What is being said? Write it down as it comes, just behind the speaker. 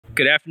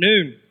Good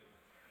afternoon.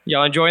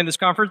 Y'all enjoying this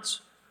conference?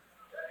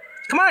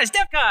 Come on, it's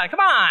DEF CON, come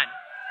on!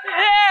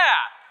 Yeah!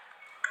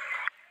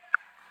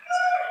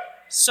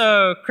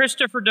 So,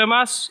 Christopher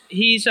Domas,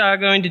 he's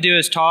going to do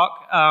his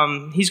talk.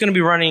 He's going to be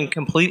running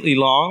completely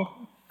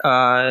long.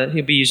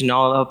 He'll be using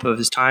all up of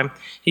his time.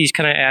 He's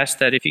kind of asked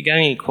that if you got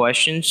any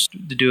questions,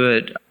 to do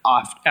it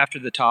after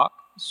the talk.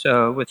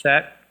 So, with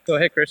that, go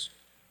ahead, Chris.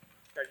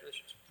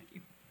 Congratulations. Thank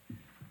you.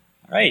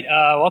 All right,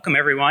 welcome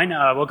everyone.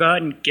 We'll go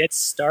ahead and get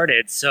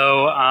started.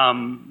 So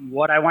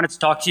what I wanted to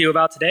talk to you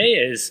about today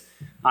is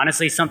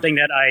honestly something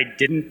that I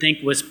didn't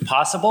think was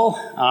possible,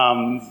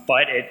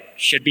 but it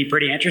should be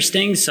pretty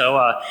interesting. So,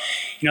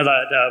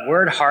 the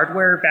word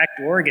hardware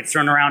backdoor gets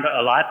thrown around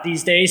a lot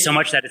these days, so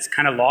much that it's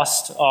kind of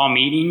lost all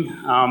meaning.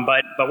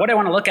 But what I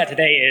want to look at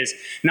today is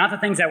not the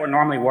things that we're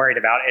normally worried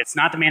about. It's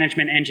not the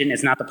management engine.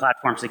 It's not the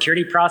platform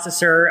security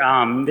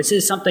processor. This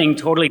is something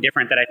totally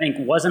different that I think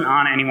wasn't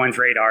on anyone's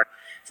radar.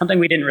 Something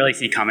we didn't really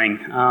see coming.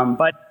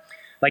 But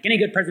like any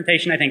good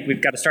presentation, I think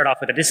we've got to start off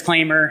with a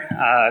disclaimer.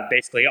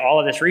 Basically, all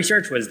of this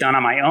research was done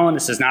on my own.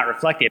 This does not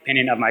reflect the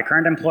opinion of my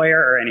current employer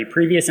or any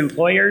previous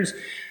employers.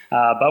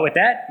 But with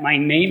that, my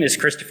name is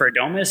Christopher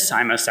Domas.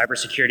 I'm a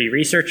cybersecurity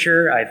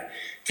researcher. I've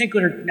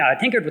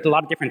tinkered with a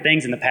lot of different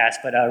things in the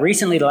past, but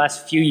recently, the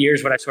last few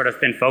years, what I've sort of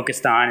been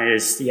focused on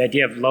is the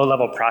idea of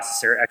low-level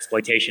processor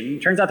exploitation.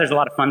 It turns out there's a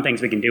lot of fun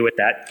things we can do with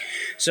that.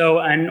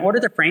 So in order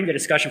to frame the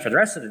discussion for the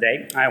rest of the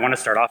day, I want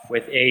to start off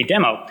with a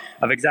demo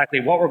of exactly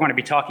what we're going to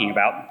be talking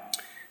about.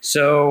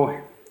 So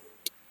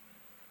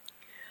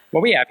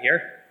what we have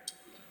here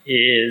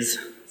is,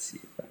 let's see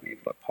if I'm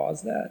able to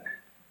pause that.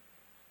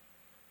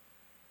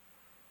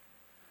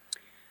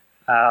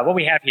 What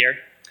we have here,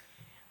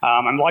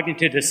 I'm logged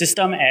into the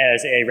system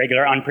as a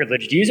regular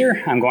unprivileged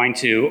user. I'm going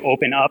to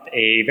open up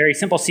a very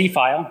simple C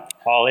file.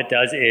 All it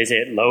does is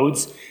it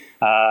loads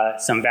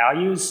some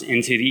values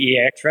into the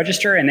EAX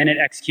register, and then it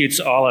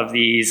executes all of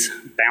these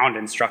bound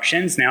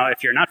instructions. Now,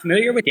 if you're not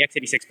familiar with the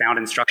x86 bound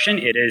instruction,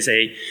 it is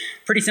a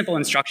pretty simple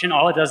instruction.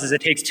 All it does is it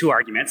takes two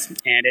arguments,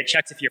 and it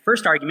checks if your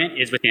first argument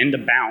is within the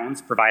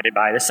bounds provided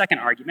by the second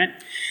argument.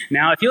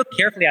 Now, if you look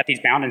carefully at these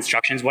bound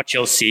instructions, what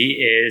you'll see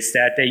is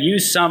that they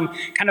use some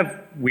kind of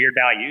weird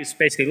values.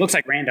 Basically, it looks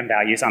like random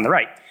values on the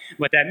right.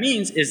 What that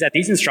means is that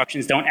these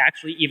instructions don't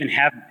actually even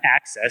have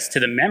access to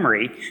the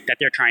memory that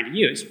they're trying to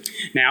use.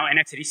 Now, in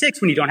x86,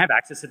 when you don't have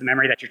access to the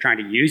memory that you're trying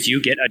to use, you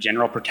get a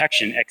general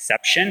protection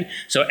exception.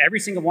 So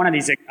every single one of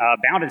these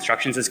bound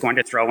instructions is going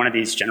to throw one of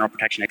these general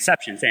protection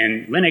exceptions.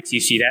 In Linux, you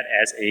see that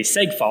as a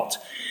seg fault.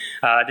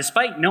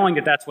 Despite knowing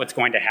that that's what's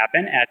going to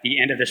happen at the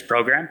end of this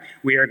program,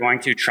 we are going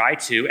to try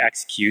to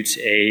execute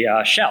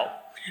a shell.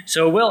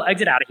 So we'll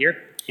exit out of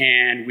here,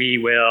 and we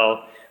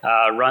will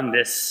run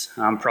this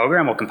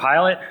program. We'll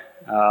compile it,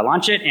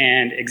 launch it,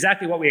 and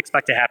exactly what we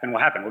expect to happen will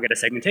happen. We'll get a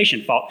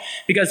segmentation fault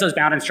because those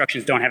bound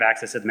instructions don't have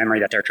access to the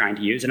memory that they're trying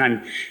to use. And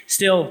I'm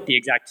still the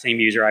exact same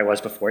user I was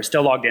before,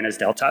 still logged in as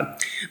Delta.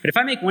 But if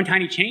I make one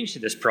tiny change to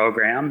this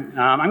program,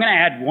 I'm going to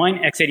add one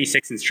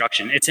x86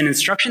 instruction. It's an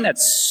instruction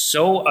that's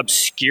so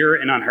obscure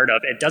and unheard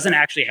of, it doesn't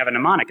actually have a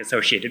mnemonic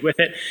associated with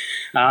it.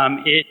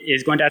 It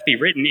is going to have to be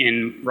written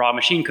in raw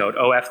machine code,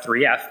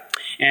 OF3F.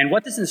 And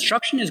what this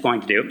instruction is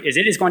going to do is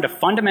it is going to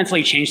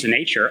fundamentally change the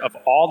nature of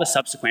all the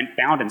subsequent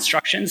bound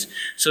instructions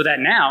so that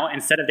now,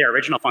 instead of their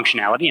original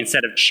functionality,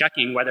 instead of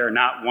checking whether or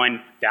not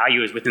one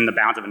value is within the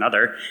bounds of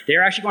another,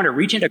 they're actually going to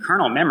reach into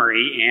kernel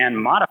memory and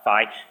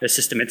modify the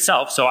system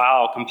itself. So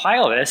I'll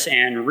compile this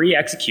and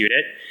re-execute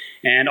it,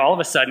 and all of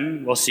a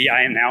sudden, we'll see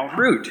I am now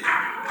root.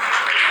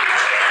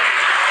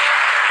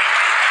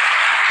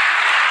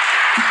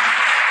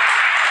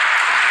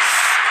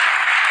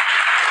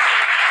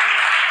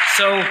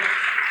 So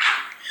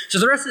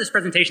the rest of this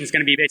presentation is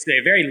going to be basically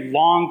a very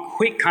long,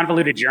 quick,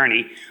 convoluted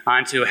journey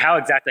onto how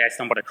exactly I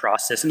stumbled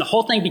across this. And the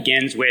whole thing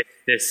begins with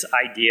this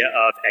idea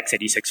of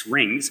x86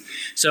 rings.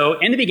 So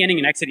in the beginning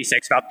in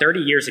x86, about 30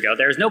 years ago,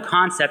 there was no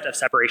concept of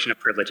separation of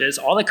privileges.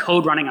 All the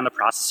code running on the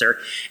processor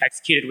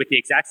executed with the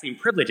exact same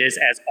privileges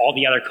as all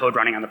the other code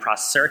running on the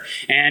processor.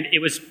 And it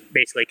was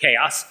basically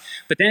chaos.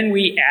 But then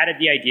we added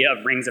the idea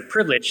of rings of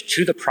privilege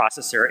to the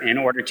processor in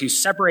order to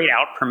separate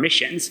out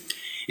permissions.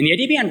 And the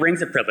idea behind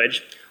rings of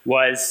privilege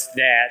was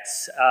that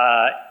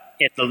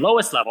at the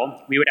lowest level,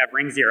 we would have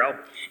ring 0.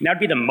 And that would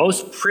be the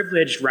most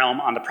privileged realm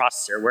on the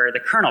processor where the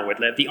kernel would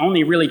live. The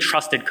only really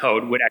trusted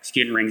code would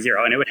execute in ring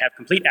 0, and it would have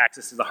complete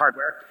access to the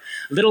hardware.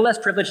 A little less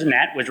privileged than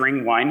that was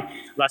ring 1,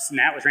 less than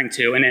that was ring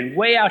 2, and then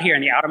way out here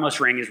in the outermost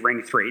ring is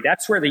ring 3.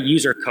 That's where the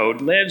user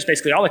code lives.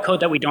 Basically, all the code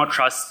that we don't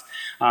trust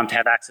to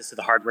have access to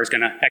the hardware is going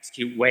to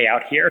execute way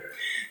out here.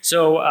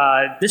 So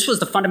this was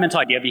the fundamental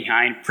idea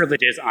behind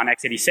privileges on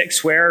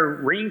x86, where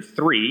ring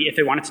 3, if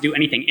it wanted to do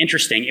anything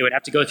interesting, it would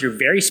have to go through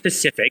very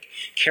specific,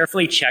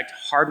 carefully checked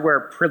hardware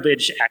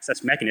privilege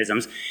access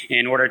mechanisms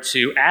in order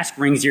to ask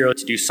ring 0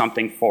 to do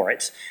something for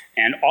it.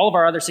 And all of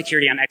our other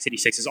security on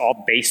x86 is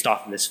all based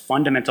off of this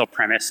fundamental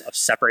premise of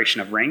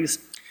separation of rings.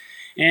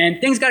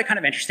 And things got kind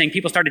of interesting.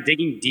 People started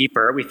digging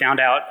deeper. We found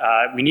out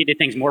we needed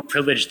things more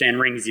privileged than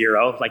ring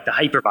 0, like the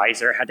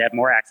hypervisor had to have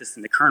more access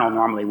than the kernel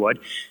normally would.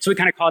 So we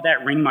kind of called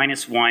that ring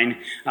 -1.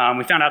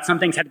 We found out some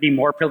things had to be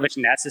more privileged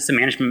in that system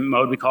management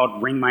mode. We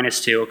called ring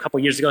 -2. A couple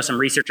years ago, some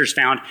researchers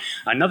found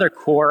another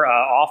core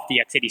off the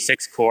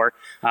x86 core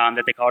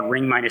that they called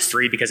ring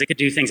 -3 because it could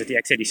do things that the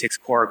x86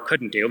 core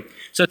couldn't do.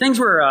 So things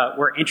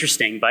were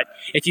interesting, but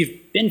if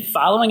you've been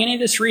following any of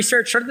this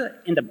research, sort of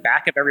in the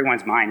back of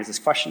everyone's mind is this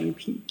question,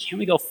 can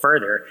we go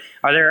further?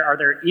 Are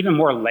there even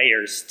more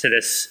layers to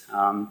this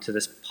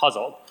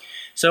puzzle?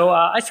 So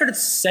I started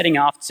setting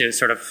off to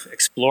sort of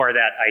explore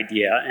that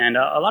idea, and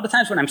a lot of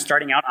times when I'm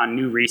starting out on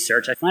new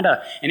research, I find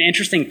an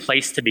interesting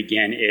place to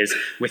begin is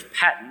with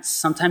patents.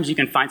 Sometimes you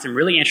can find some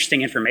really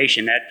interesting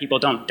information that people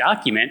don't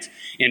document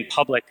in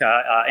public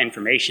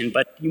information,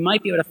 but you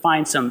might be able to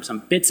find some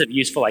bits of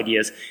useful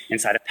ideas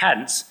inside of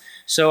patents.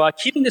 So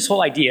keeping this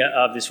whole idea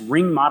of this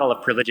ring model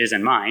of privileges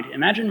in mind,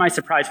 imagine my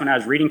surprise when I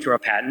was reading through a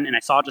patent and I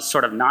saw just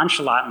sort of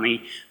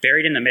nonchalantly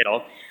buried in the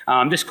middle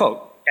this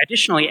quote.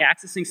 Additionally,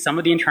 accessing some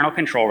of the internal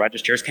control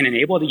registers can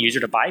enable the user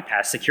to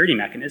bypass security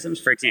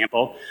mechanisms, for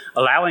example,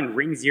 allowing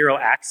ring 0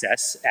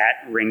 access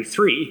at ring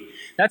 3.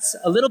 That's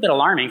a little bit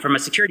alarming from a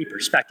security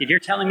perspective. You're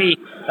telling me,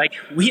 like,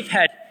 we've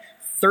had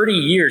 30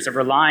 years of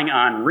relying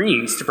on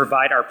rings to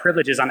provide our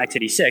privileges on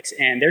x86,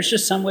 and there's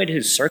just some way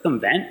to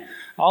circumvent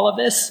all of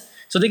this?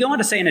 So they go on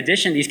to say, in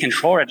addition, these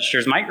control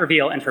registers might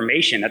reveal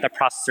information that the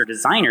processor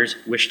designers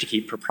wish to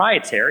keep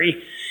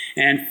proprietary.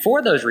 And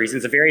for those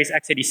reasons, the various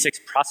x86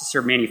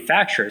 processor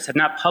manufacturers have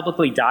not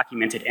publicly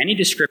documented any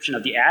description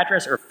of the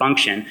address or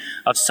function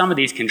of some of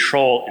these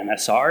control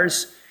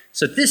MSRs.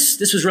 So this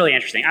was really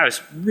interesting. I was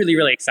really,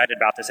 really excited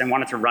about this and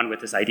wanted to run with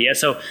this idea.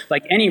 So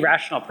like any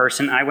rational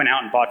person, I went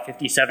out and bought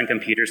 57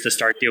 computers to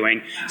start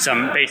doing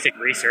some basic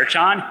research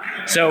on.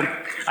 So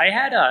I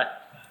had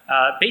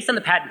based on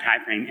the patent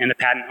timeframe and the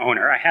patent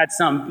owner, I had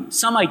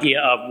some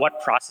idea of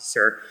what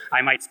processor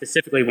I might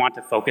specifically want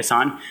to focus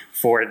on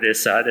for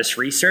this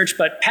research.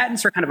 But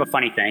patents are kind of a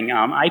funny thing.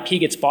 IP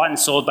gets bought and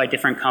sold by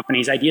different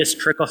companies. Ideas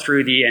trickle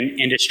through the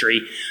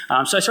industry.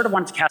 So I sort of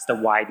wanted to cast a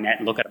wide net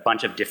and look at a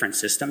bunch of different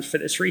systems for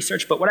this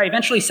research. But what I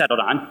eventually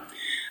settled on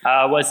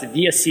was the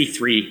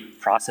VSC3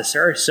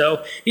 processor.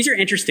 So these are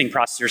interesting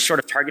processors sort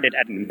of targeted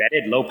at an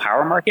embedded low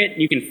power market.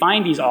 You can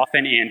find these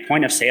often in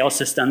point of sale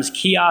systems,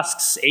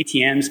 kiosks,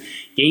 ATMs,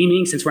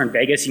 gaming. Since we're in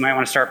Vegas, you might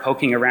want to start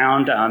poking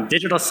around,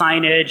 digital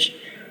signage,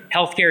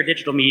 healthcare,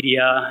 digital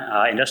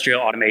media,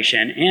 industrial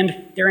automation, and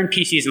they're in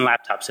PCs and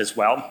laptops as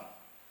well.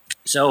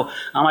 So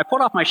I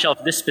pulled off my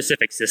shelf this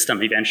specific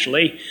system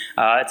eventually.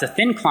 It's a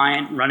thin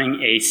client running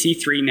a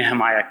C3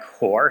 Nehemiah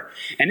core.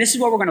 And this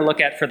is what we're going to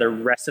look at for the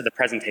rest of the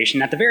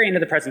presentation. At the very end of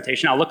the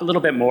presentation, I'll look a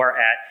little bit more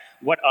at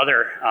what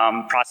other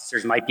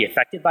processors might be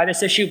affected by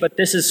this issue, but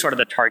this is sort of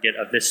the target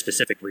of this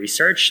specific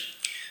research.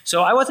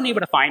 So I wasn't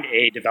able to find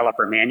a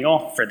developer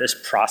manual for this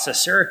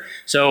processor.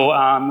 So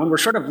when we're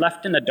sort of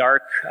left in the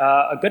dark,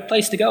 a good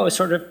place to go is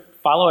sort of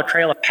follow a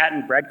trail of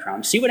patent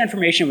breadcrumbs, see what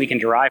information we can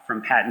derive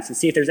from patents, and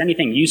see if there's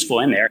anything useful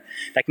in there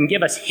that can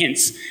give us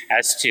hints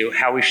as to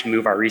how we should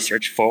move our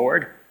research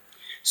forward.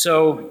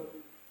 So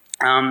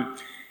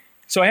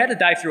I had to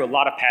dive through a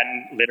lot of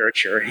patent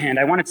literature, and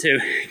I wanted to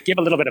give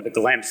a little bit of a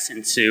glimpse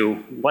into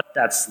what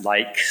that's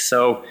like.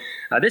 So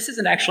this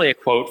isn't actually a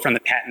quote from the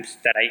patents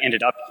that I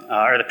ended up,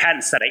 or the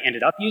patents that I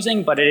ended up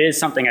using, but it is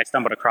something I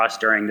stumbled across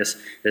during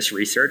this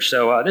research.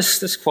 So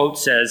this quote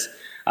says,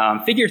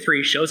 Figure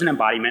 3 shows an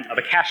embodiment of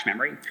a cache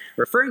memory.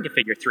 Referring to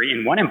Figure 3,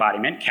 in one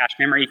embodiment, cache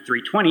memory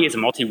 320 is a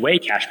multi-way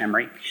cache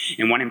memory.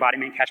 In one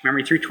embodiment, cache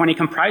memory 320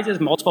 comprises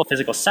multiple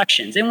physical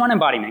sections. In one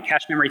embodiment,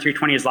 cache memory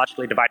 320 is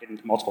logically divided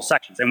into multiple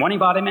sections. In one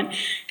embodiment,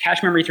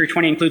 cache memory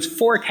 320 includes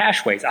 4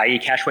 cacheways, i.e.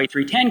 cacheway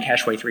 310,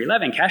 cacheway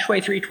 311,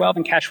 cacheway 312,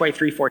 and cacheway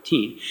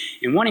 314.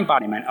 In one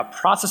embodiment, a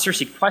processor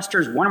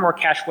sequesters one or more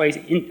cacheways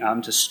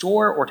to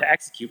store or to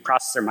execute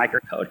processor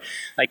microcode.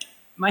 Like,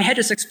 my head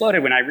just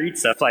exploded when I read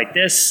stuff like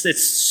this.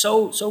 It's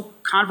so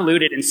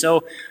convoluted and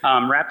so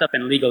wrapped up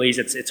in legalese,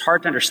 it's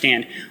hard to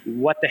understand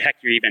what the heck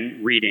you're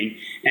even reading.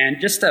 And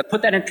just to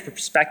put that into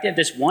perspective,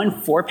 this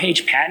one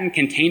 4-page patent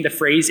contained the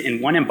phrase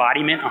in one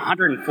embodiment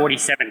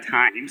 147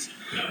 times.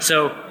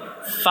 So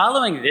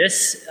following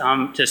this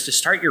to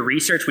start your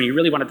research when you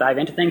really want to dive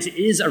into things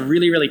is a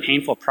really, really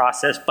painful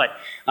process, but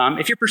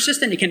if you're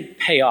persistent, it can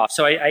pay off.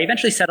 So I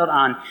eventually settled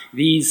on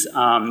these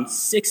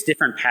 6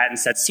 different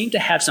patents that seem to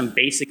have some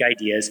basic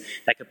ideas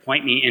that could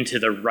point me into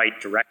the right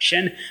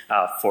direction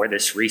for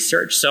this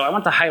research. So I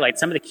want to highlight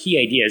some of the key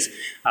ideas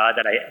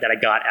that I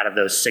got out of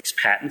those 6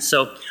 patents.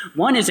 So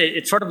one is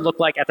it sort of looked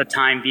like at the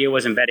time VIA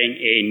was embedding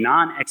a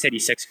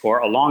non-x86 core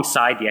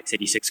alongside the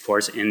x86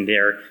 cores in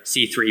their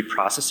C3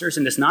 processors,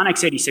 and this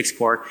non-x86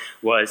 core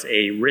was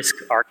a RISC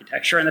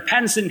architecture, and the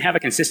patents didn't have a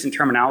consistent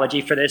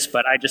terminology for this,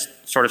 but I just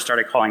sort of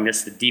started calling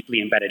this the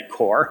deeply embedded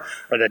core,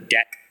 or the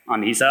DEC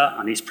on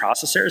these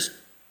processors.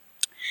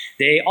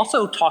 They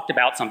also talked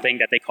about something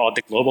that they called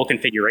the global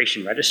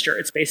configuration register.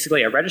 It's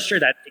basically a register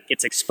that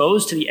gets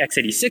exposed to the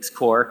x86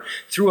 core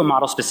through a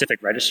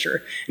model-specific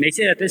register. And they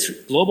say that this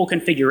global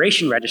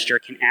configuration register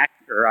can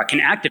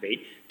activate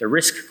the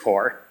RISC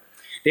core.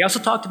 They also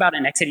talked about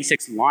an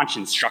x86 launch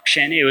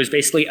instruction. It was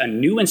basically a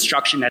new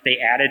instruction that they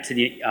added to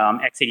the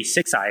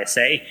x86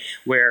 ISA,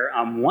 where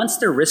once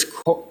the RISC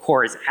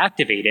core is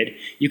activated,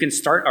 you can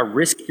start a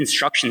RISC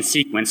instruction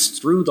sequence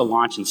through the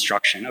launch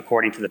instruction,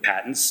 according to the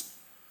patents.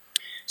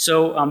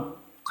 So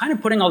kind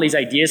of putting all these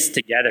ideas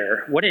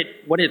together, what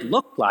it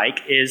looked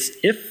like is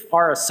if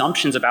our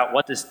assumptions about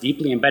what this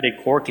deeply embedded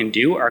core can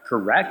do are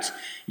correct,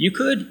 you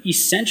could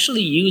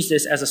essentially use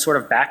this as a sort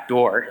of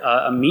backdoor,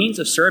 a means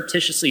of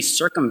surreptitiously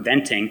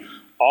circumventing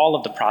all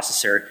of the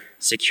processor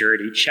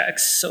security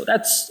checks. So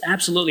that's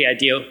absolutely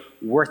ideal,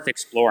 worth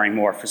exploring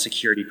more for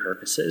security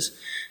purposes.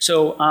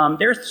 So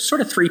there are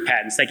sort of 3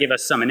 patents that give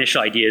us some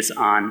initial ideas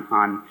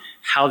on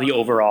how the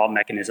overall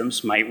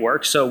mechanisms might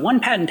work. So one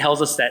patent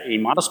tells us that a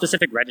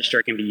model-specific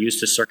register can be used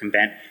to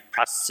circumvent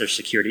processor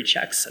security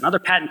checks. Another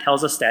patent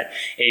tells us that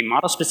a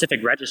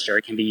model-specific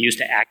register can be used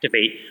to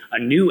activate a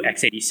new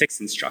x86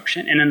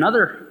 instruction. And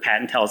another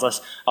patent tells us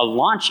a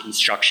launch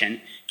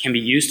instruction can be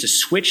used to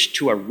switch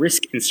to a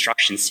RISC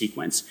instruction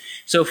sequence.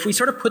 So if we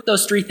sort of put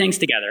those 3 things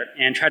together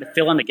and try to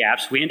fill in the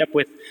gaps, we end up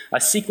with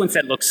a sequence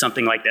that looks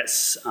something like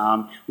this.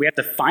 We have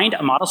to find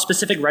a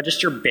model-specific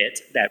register bit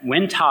that,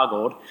 when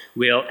toggled,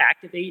 will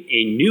activate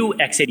a new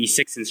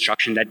x86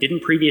 instruction that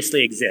didn't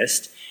previously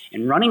exist,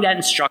 and running that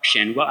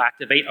instruction will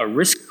activate a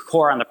RISC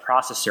core on the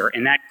processor,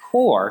 and that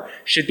core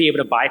should be able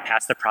to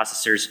bypass the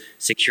processor's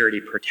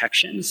security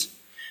protections.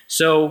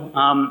 So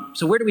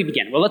where do we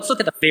begin? Well, let's look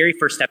at the very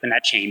first step in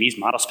that chain, these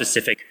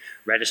model-specific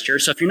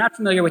registers. So if you're not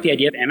familiar with the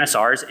idea of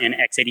MSRs in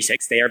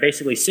x86, they are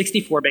basically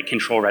 64-bit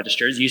control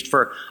registers used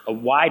for a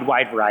wide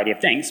variety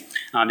of things.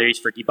 They're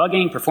used for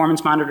debugging,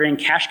 performance monitoring,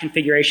 cache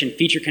configuration,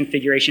 feature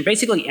configuration.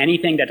 Basically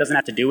anything that doesn't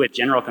have to do with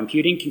general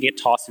computing can get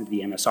tossed into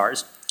the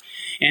MSRs.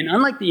 And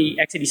unlike the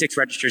x86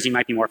 registers you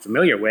might be more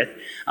familiar with,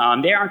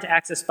 they aren't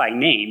accessed by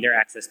name, they're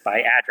accessed by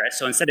address.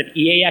 So instead of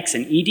EAX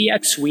and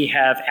EDX, we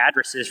have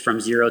addresses from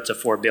 0 to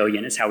 4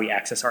 billion is how we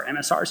access our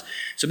MSRs.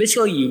 So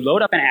basically you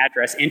load up an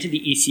address into the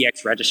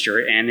ECX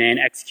register and then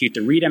execute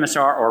the read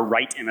MSR or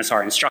write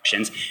MSR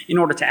instructions in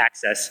order to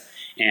access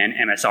an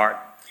MSR.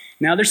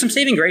 Now there's some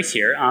saving grace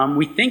here.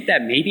 We think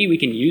that maybe we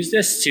can use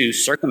this to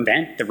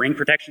circumvent the ring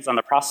protections on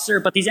the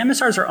processor, but these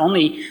MSRs are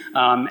only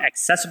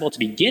accessible to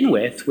begin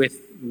with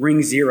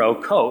ring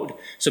 0 code.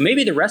 So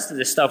maybe the rest of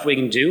this stuff we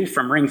can do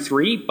from ring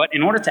 3, but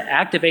in order to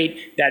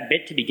activate that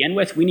bit to begin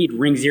with, we need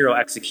ring 0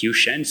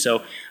 execution.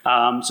 So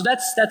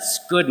that's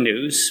good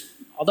news.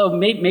 Although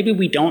maybe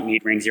we don't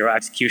need ring 0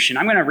 execution.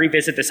 I'm going to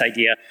revisit this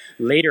idea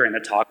later in the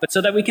talk, but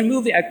so that we can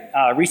move the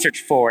research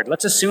forward,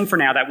 let's assume for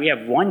now that we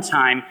have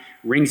one-time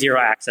ring 0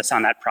 access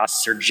on that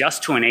processor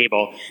just to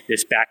enable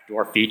this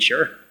backdoor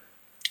feature.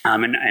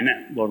 And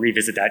we'll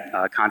revisit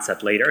that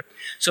concept later.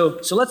 So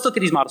let's look at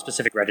these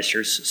model-specific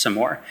registers some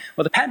more.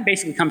 Well, the patent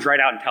basically comes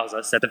right out and tells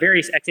us that the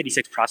various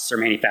x86 processor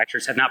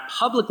manufacturers have not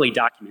publicly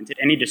documented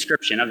any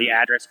description of the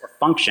address or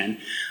function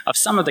of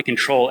some of the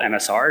control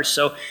MSRs.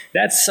 So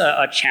that's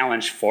a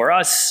challenge for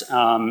us.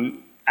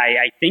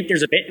 I think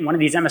there's a bit in one of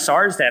these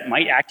MSRs that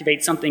might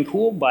activate something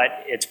cool, but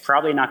it's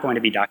probably not going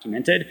to be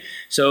documented.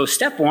 So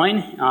step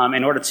 1,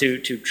 in order to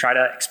try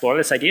to explore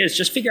this idea, is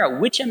just figure out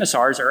which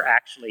MSRs are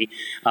actually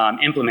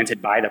implemented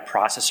by the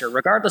processor,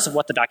 regardless of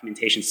what the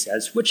documentation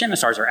says, which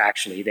MSRs are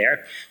actually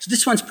there. So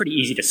this one's pretty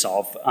easy to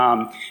solve.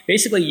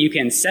 Basically, you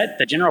can set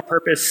the general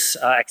purpose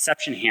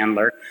exception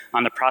handler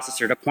on the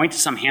processor to point to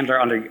some handler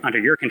under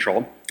your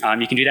control.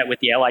 You can do that with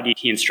the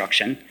LIDT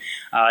instruction.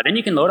 Then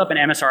you can load up an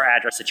MSR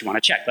address that you want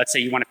to check. Let's say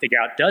you want to figure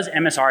out, does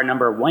MSR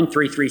number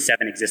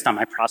 1337 exist on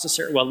my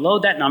processor? Well,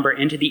 load that number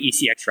into the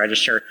ECX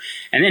register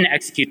and then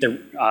execute the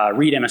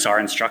read MSR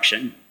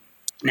instruction.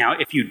 Now,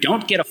 if you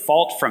don't get a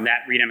fault from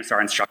that read MSR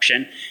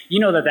instruction,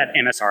 you know that that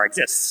MSR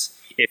exists.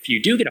 If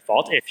you do get a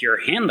fault, if your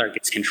handler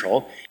gets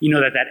control, you know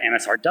that that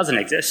MSR doesn't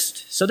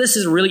exist. So this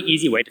is a really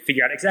easy way to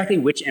figure out exactly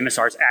which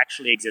MSRs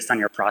actually exist on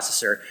your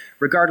processor,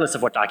 regardless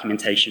of what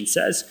documentation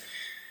says.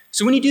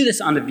 So when you do this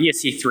on the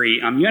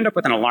VSC3, you end up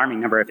with an alarming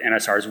number of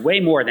MSRs, way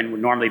more than would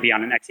normally be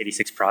on an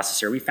x86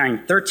 processor. We found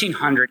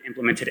 1,300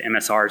 implemented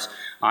MSRs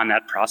on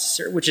that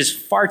processor, which is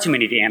far too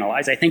many to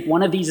analyze. I think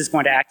one of these is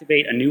going to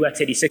activate a new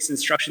x86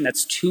 instruction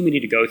that's too many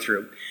to go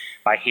through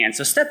by hand.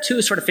 So step 2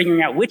 is sort of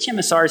figuring out which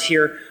MSRs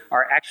here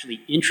are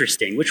actually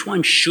interesting. Which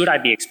one should I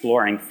be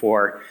exploring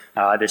for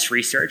this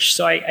research?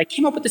 So I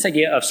came up with this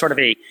idea of sort of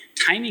a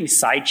timing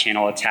side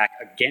channel attack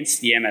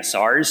against the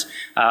MSRs,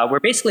 where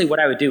basically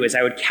what I would do is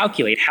I would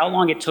calculate how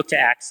long it took to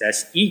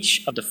access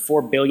each of the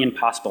 4 billion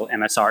possible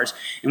MSRs.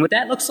 And what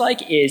that looks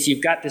like is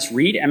you've got this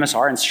read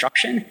MSR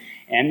instruction,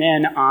 And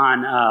then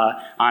on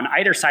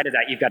either side of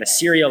that, you've got a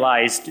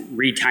serialized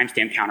read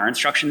timestamp counter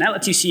instruction. That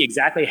lets you see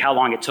exactly how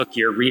long it took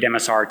your read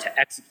MSR to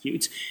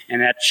execute,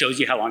 and that shows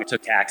you how long it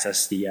took to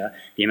access the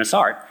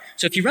MSR.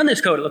 So if you run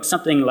this code, it looks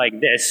something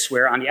like this,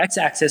 where on the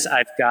x-axis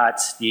I've got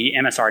the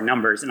MSR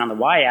numbers, and on the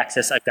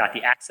y-axis I've got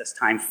the access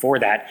time for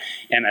that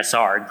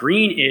MSR.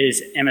 Green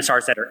is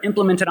MSRs that are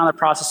implemented on the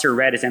processor,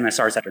 red is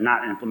MSRs that are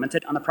not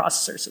implemented on the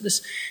processor. So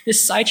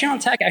this side channel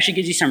attack actually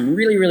gives you some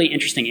really, really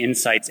interesting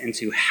insights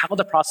into how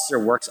the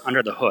processor works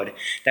under the hood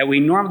that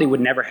we normally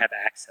would never have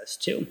access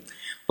to.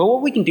 But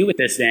what we can do with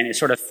this then is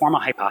sort of form a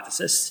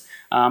hypothesis.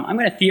 I'm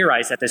going to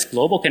theorize that this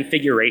global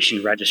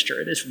configuration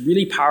register, this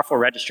really powerful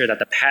register that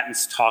the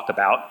patents talk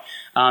about,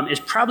 is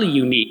probably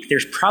unique.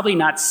 There's probably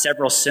not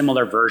several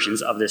similar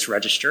versions of this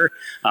register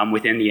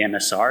within the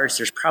MSRs.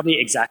 There's probably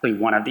exactly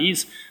one of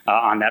these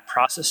on that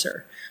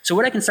processor. So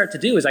what I can start to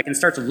do is I can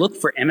start to look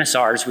for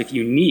MSRs with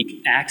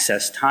unique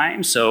access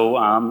time, so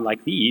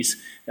like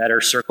these that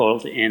are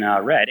circled in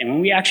red. And when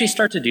we actually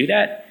start to do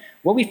that,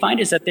 what we find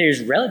is that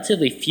there's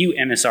relatively few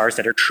MSRs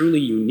that are truly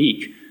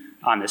unique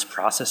on this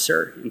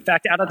processor. In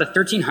fact, out of the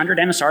 1,300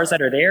 MSRs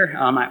that are there,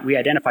 we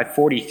identify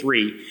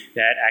 43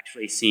 that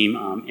actually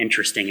seem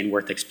interesting and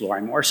worth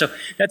exploring more. So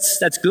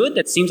that's good.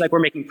 That seems like we're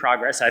making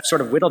progress. I've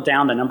sort of whittled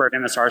down the number of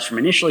MSRs from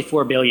initially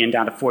 4 billion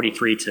down to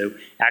 43 to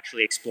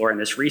actually explore in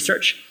this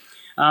research.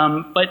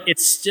 But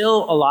it's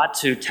still a lot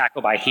to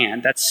tackle by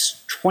hand.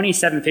 That's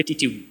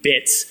 2752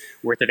 bits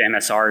worth of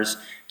MSRs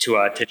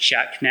to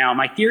check. Now,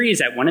 my theory is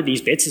that one of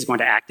these bits is going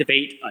to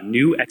activate a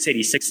new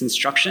x86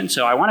 instruction.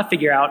 So I want to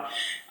figure out,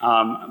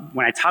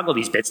 when I toggle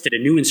these bits, did a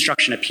new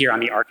instruction appear on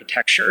the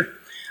architecture?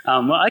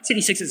 Well,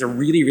 x86 is a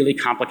really, really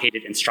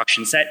complicated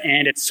instruction set,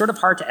 and it's sort of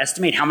hard to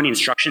estimate how many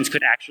instructions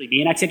could actually be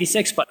in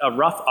x86, but a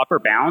rough upper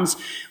bounds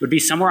would be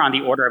somewhere on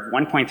the order of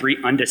 1.3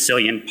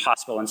 undecillion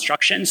possible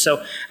instructions.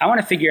 So I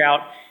want to figure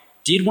out,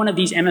 did one of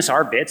these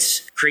MSR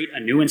bits create a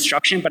new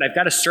instruction? But I've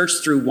got to search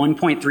through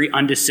 1.3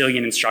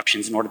 undecillion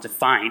instructions in order to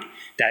find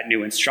that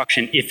new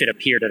instruction, if it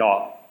appeared at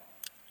all.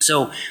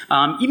 So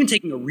even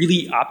taking a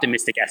really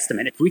optimistic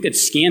estimate, if we could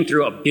scan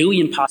through 1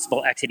 billion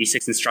possible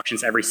x86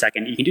 instructions every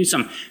second, you can do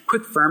some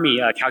quick Fermi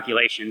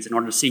calculations in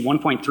order to see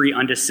 1.3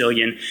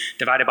 undecillion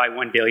divided by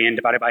 1 billion,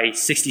 divided by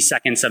 60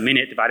 seconds a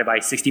minute, divided by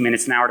 60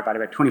 minutes an hour, divided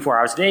by 24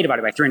 hours a day,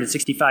 divided by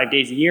 365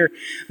 days a year,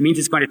 means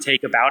it's going to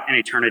take about an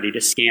eternity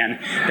to scan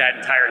that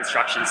entire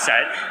instruction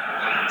set.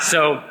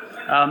 So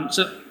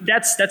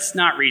that's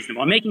not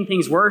reasonable. And making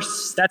things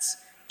worse, that's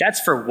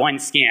for one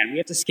scan. We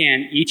have to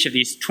scan each of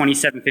these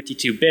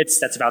 2752 bits.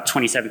 That's about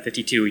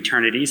 2752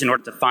 eternities in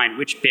order to find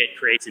which bit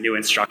creates a new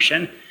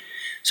instruction.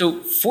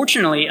 So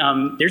fortunately,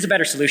 there's a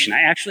better solution.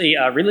 I actually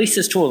released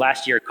this tool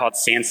last year called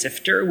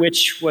SandSifter,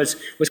 which was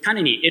kind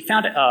of neat. It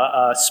found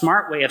a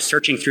smart way of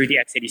searching through the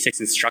x86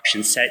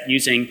 instruction set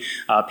using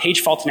page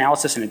fault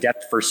analysis and a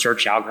depth first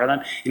search algorithm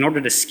in order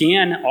to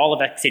scan all of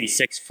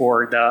x86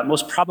 for the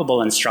most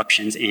probable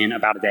instructions in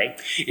about a day.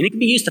 And it can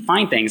be used to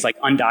find things like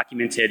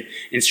undocumented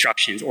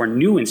instructions or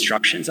new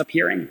instructions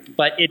appearing.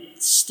 But it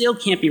still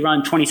can't be run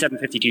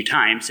 2752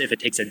 times if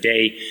it takes a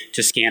day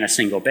to scan a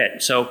single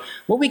bit. So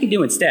what we can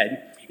do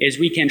instead is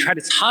we can try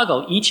to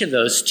toggle each of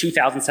those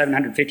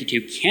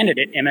 2,752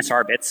 candidate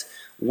MSR bits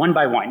one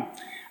by one.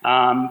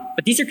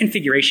 But these are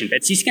configuration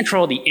bits. These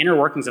control the inner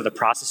workings of the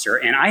processor,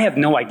 and I have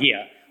no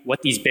idea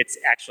what these bits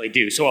actually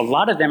do. So a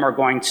lot of them are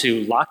going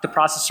to lock the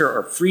processor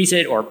or freeze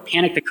it or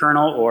panic the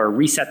kernel or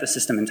reset the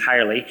system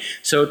entirely.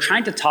 So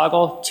trying to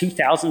toggle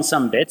 2,000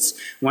 some bits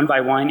one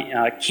by one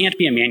can't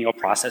be a manual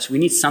process. We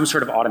need some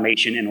sort of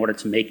automation in order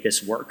to make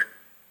this work.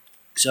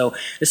 So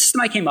the system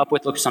I came up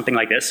with looks something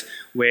like this,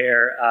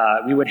 where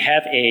we would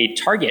have a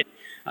target,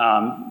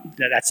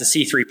 that's a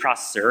C3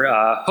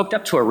 processor, hooked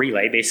up to a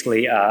relay.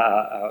 Basically,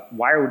 a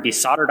wire would be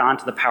soldered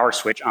onto the power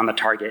switch on the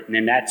target, and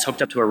then that's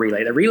hooked up to a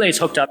relay. The relay is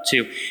hooked up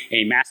to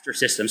a master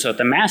system, so that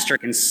the master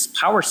can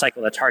power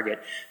cycle the target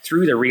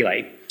through the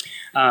relay.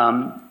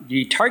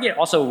 The target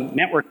also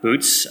network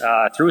boots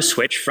through a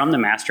switch from the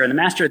master, and the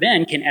master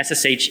then can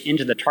SSH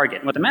into the target.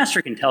 And what the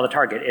master can tell the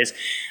target is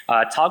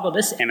toggle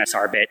this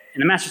MSR bit,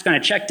 and the master's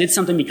going to check, did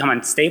something become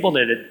unstable?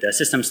 Did the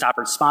system stop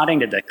responding?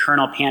 Did the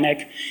kernel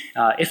panic?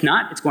 If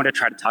not, it's going to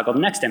try to toggle the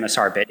next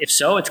MSR bit. If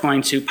so, it's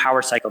going to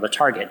power cycle the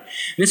target.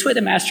 And this way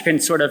the master can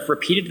sort of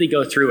repeatedly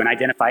go through and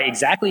identify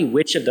exactly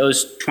which of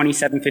those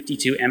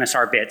 2752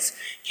 MSR bits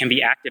can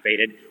be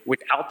activated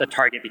without the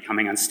target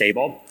becoming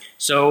unstable.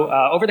 So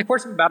over the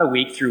course of about a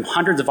week, through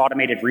hundreds of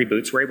automated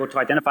reboots, we're able to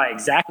identify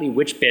exactly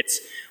which bits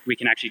we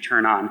can actually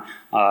turn on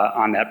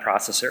that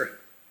processor.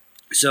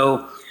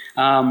 So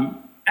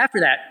After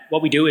that,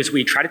 what we do is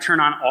we try to turn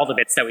on all the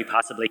bits that we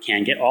possibly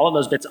can, get all of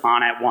those bits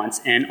on at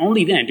once, and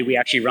only then do we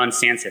actually run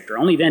SandSifter.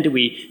 Only then do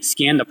we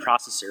scan the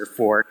processor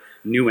for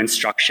new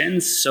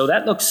instructions. So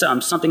that looks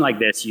something like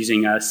this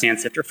using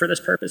SandSifter for this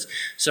purpose.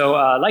 So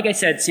like I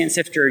said,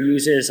 SandSifter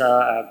uses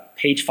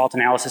page fault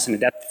analysis and a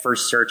depth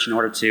first search in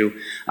order to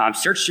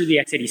search through the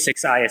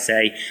x86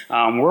 ISA.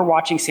 We're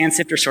watching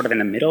SandSifter sort of in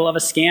the middle of a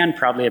scan,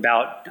 probably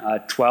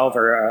about 12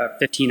 or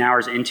 15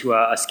 hours into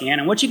a scan.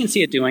 And what you can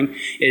see it doing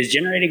is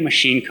generating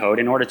machine code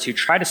in order to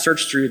try to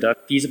search through the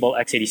feasible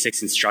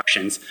x86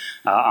 instructions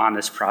on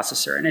this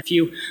processor. And if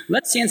you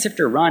let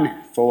SandSifter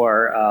run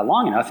for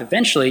long enough,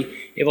 eventually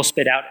it will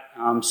spit out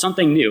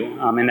something new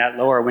in that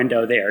lower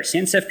window there.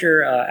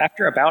 SandSifter,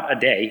 after about a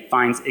day,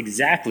 finds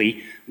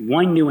exactly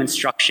one new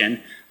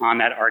instruction on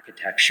that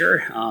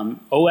architecture,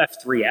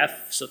 OF3F.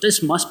 So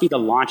this must be the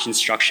launch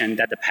instruction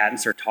that the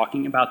patents are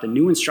talking about, the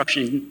new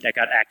instruction that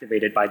got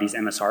activated by these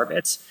MSR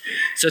bits.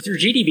 So through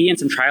GDB and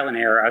some trial and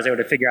error, I was able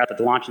to figure out that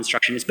the launch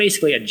instruction is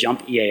basically a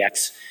jump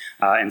EAX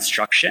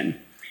instruction.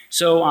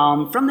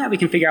 So from that, we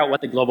can figure out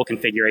what the global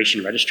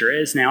configuration register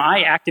is. Now, I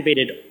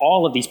activated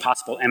all of these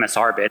possible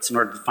MSR bits in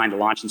order to find the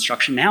launch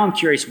instruction. Now I'm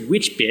curious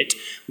which bit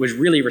was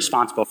really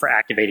responsible for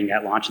activating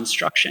that launch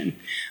instruction.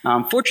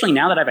 Fortunately,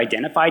 now that I've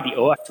identified the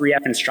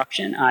OF3F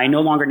instruction, I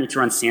no longer need to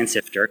run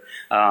SandSifter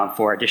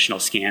for additional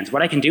scans.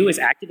 What I can do is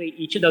activate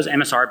each of those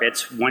MSR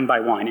bits one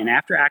by one, and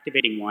after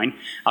activating one,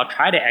 I'll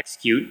try to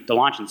execute the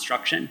launch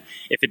instruction.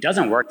 If it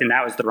doesn't work, then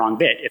that was the wrong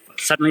bit. If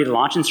suddenly the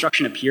launch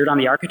instruction appeared on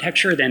the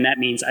architecture, then that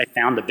means I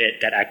found the bit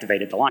that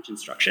activated the launch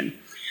instruction.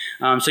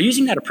 So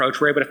using that approach,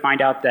 we're able to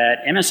find out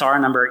that MSR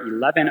number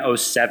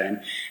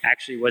 1107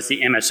 actually was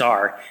the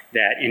MSR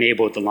that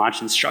enabled the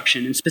launch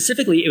instruction. And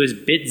specifically, it was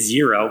bit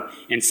 0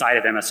 inside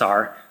of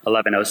MSR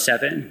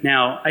 1107.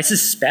 Now, I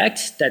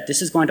suspect that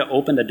this is going to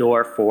open the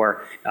door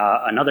for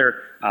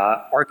another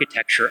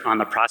architecture on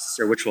the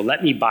processor, which will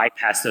let me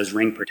bypass those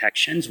ring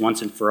protections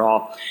once and for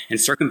all and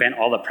circumvent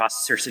all the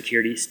processor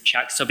security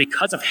checks. So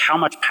because of how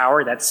much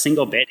power that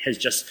single bit has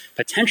just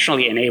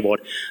potentially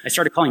enabled, I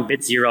started calling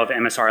bit 0 of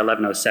MSR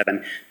 1107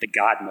 the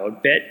God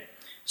mode bit.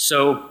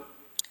 So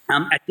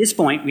at this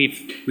point,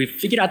 we've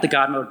figured out the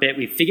God mode bit.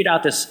 We've figured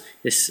out this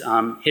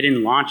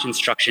hidden launch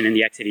instruction in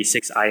the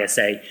x86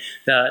 ISA.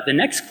 The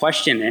next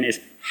question then is,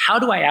 how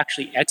do I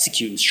actually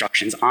execute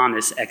instructions on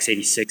this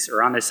x86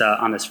 or on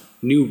this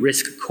new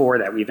RISC core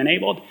that we've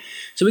enabled?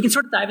 So we can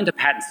sort of dive into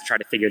patents to try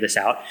to figure this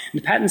out.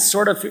 And the patents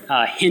sort of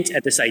hint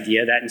at this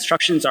idea that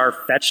instructions are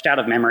fetched out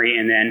of memory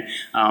and then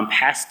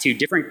passed to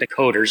different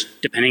decoders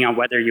depending on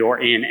whether you're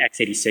in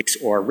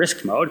x86 or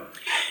RISC mode.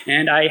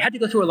 And I had to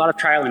go through a lot of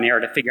trial and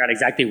error to figure out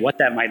exactly what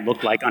that might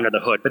look like under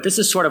the hood, but this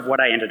is sort of what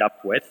I ended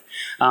up with.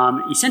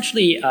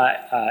 Essentially,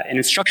 an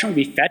instruction would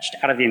be fetched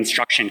out of the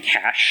instruction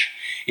cache,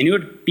 and it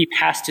would be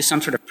passed to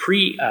some sort of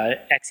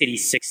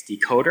pre-x86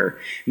 decoder.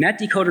 And that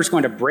decoder is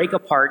going to break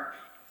apart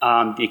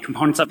the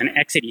components of an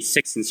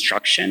x86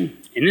 instruction,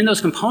 and then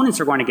those components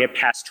are going to get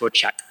passed to a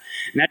check.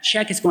 And that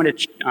check is going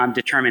to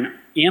determine,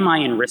 am I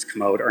in RISC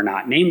mode or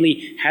not?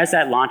 Namely, has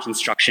that launch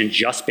instruction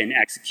just been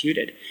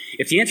executed?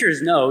 If the answer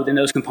is no, then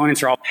those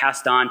components are all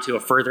passed on to a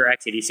further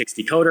x86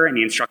 decoder and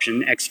the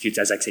instruction executes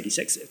as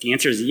x86. If the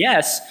answer is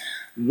yes,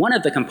 one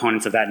of the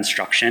components of that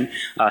instruction,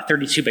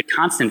 32-bit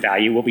constant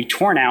value, will be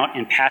torn out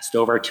and passed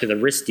over to the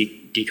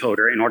RISC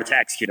decoder in order to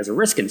execute as a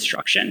RISC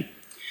instruction.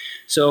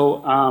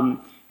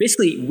 So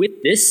basically, with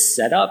this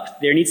setup,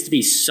 there needs to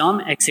be some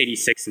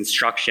x86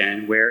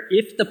 instruction where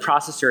if the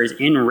processor is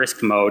in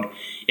RISC mode,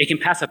 it can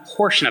pass a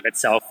portion of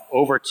itself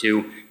over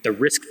to the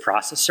RISC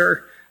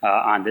processor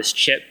on this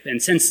chip.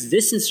 And since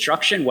this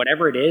instruction,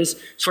 whatever it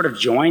is, sort of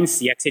joins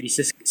the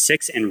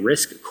x86 and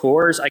RISC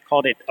cores, I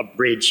called it a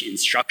bridge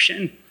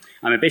instruction.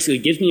 It basically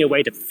gives me a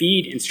way to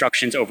feed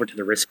instructions over to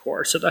the RISC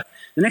core. So the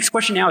next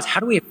question now is, how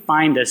do we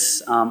find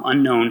this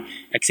unknown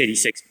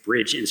x86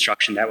 bridge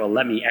instruction that will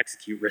let me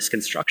execute RISC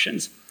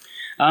instructions?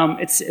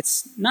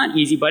 It's not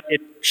easy, but it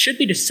should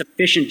be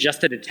sufficient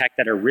just to detect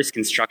that a RISC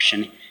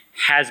instruction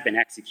has been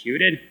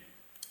executed.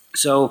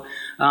 So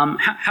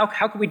how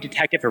can we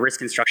detect if a RISC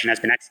instruction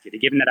has been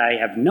executed, given that I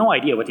have no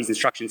idea what these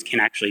instructions can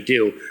actually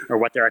do or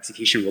what their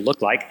execution will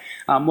look like?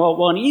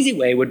 Well, an easy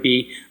way would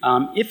be,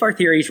 if our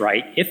theory is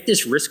right, if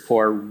this RISC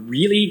core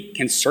really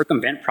can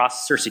circumvent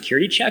processor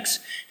security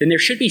checks, then there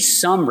should be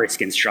some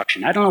RISC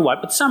instruction. I don't know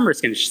what, but some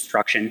RISC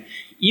instruction,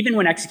 even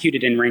when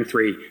executed in ring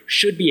 3,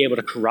 should be able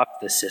to corrupt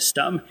the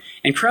system.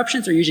 And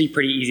corruptions are usually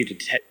pretty easy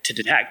to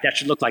detect. That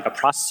should look like a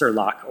processor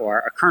lock or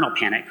a kernel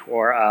panic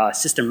or a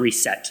system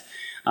reset.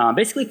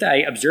 Basically, if I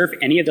observe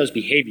any of those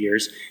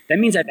behaviors, that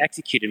means I've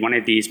executed one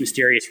of these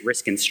mysterious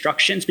RISC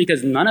instructions,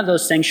 because none of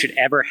those things should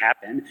ever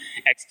happen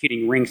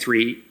executing ring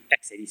 3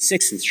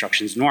 x86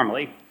 instructions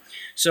normally.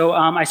 So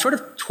I sort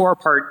of tore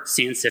apart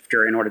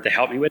SandSifter in order to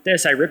help me with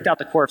this. I ripped out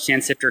the core of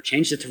SandSifter,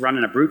 changed it to run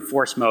in a brute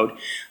force mode.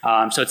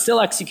 So it's still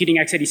executing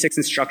x86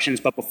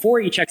 instructions, but before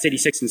each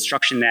x86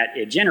 instruction that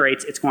it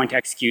generates, it's going to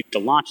execute the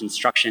launch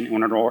instruction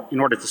in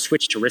order to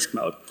switch to RISC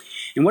mode.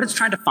 And what it's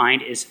trying to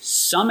find is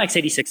some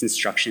x86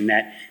 instruction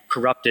that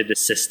corrupted the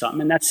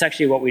system. And that's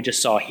actually what we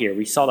just saw here.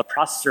 We saw the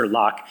processor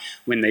lock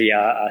when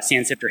the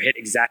sand sifter hit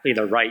exactly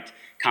the right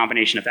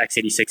combination of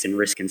x86 and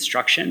RISC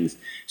instructions.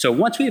 So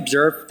once we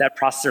observe that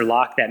processor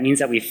lock, that means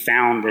that we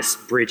found this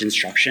bridge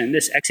instruction,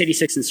 this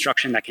x86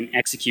 instruction that can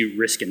execute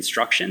RISC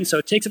instructions. So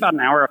it takes about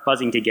an hour of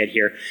fuzzing to get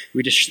here.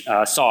 We just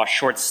saw a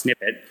short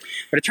snippet.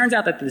 But it turns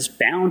out that this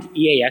bound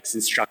EAX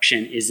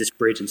instruction is this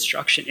bridge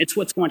instruction. It's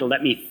what's going to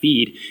let me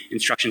feed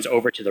instructions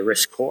over to the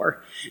RISC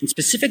core. And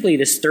specifically,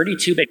 this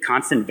 32-bit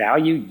constant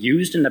value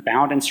used in the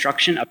bound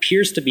instruction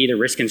appears to be the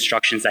RISC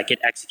instructions that get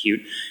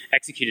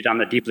executed on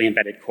the deeply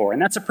embedded core.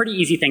 And that's a pretty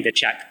easy thing to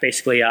check.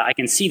 Basically, I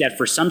can see that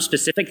for some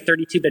specific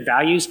 32-bit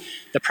values,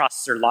 the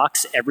processor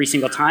locks every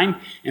single time.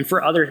 And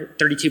for other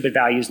 32-bit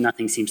values,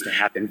 nothing seems to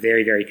happen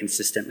very, very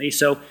consistently.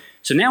 So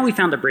now we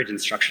found the bridge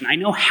instruction. I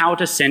know how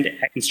to send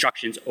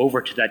instructions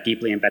over to that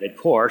deeply embedded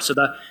core. So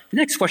the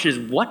next question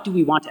is, what do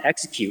we want to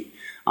execute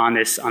on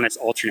this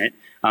alternate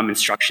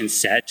instruction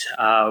set?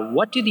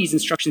 What do these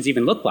instructions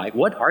even look like?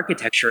 What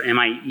architecture am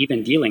I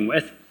even dealing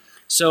with?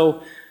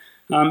 So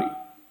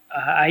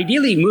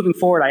ideally, moving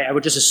forward, I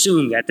would just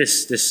assume that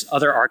this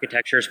other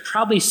architecture is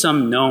probably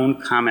some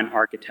known common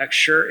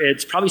architecture.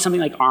 It's probably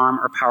something like ARM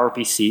or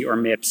PowerPC or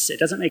MIPS. It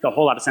doesn't make a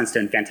whole lot of sense to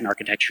invent an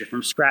architecture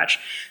from scratch.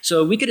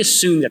 So we could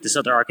assume that this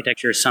other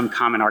architecture is some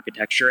common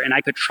architecture, and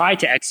I could try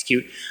to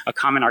execute a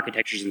common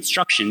architecture's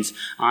instructions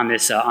on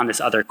this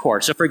other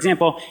core. So for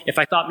example, if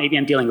I thought maybe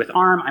I'm dealing with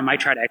ARM, I might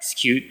try to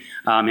execute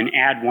an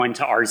add 1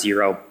 to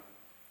R0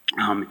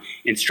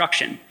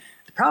 instruction.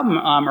 The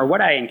problem, or what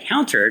I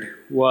encountered,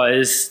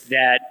 was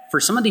that for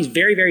some of these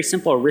very, very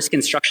simple RISC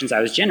instructions I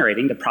was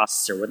generating, the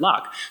processor would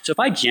lock. So if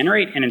I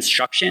generate an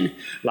instruction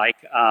like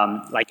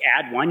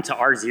add 1 to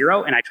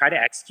R0 and I try to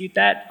execute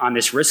that on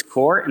this RISC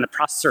core and the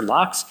processor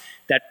locks,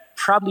 that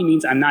probably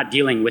means I'm not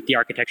dealing with the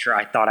architecture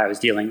I thought I was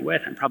dealing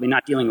with. I'm probably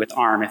not dealing with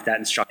ARM if that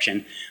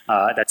instruction,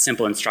 that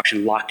simple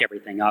instruction locked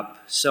everything up.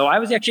 So I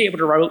was actually able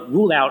to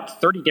rule out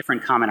 30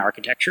 different common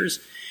architectures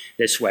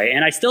this way.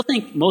 And I still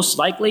think most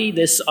likely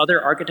this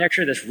other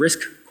architecture, this RISC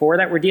core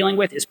that we're dealing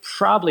with, is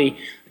probably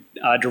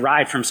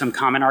derived from some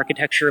common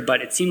architecture,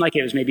 but it seemed like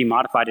it was maybe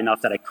modified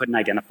enough that I couldn't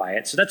identify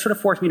it. So that sort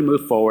of forced me to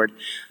move forward,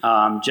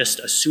 just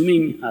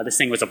assuming this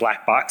thing was a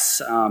black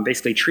box,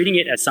 basically treating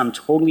it as some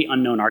totally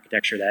unknown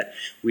architecture that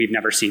we've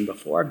never seen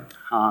before.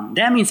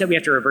 That means that we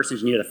have to reverse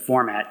engineer the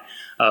format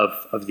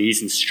of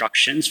these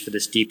instructions for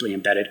this deeply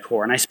embedded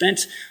core. And I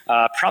spent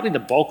probably the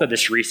bulk of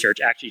this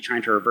research actually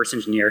trying to reverse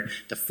engineer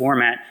the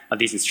format of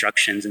these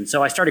instructions. And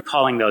so I started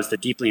calling those the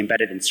deeply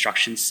embedded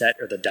instruction set,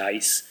 or the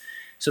DICE.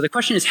 So the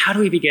question is, how do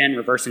we begin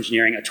reverse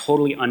engineering a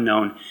totally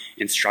unknown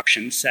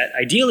instruction set?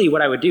 Ideally,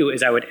 what I would do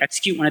is I would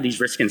execute one of these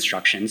RISC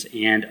instructions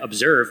and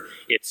observe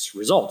its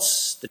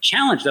results. The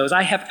challenge, though, is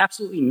I have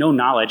absolutely no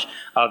knowledge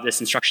of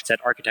this instruction set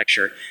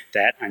architecture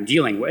that I'm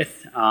dealing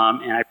with,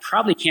 and I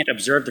probably can't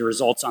observe the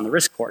results on the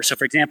RISC core. So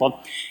for example,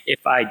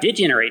 if I did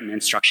generate an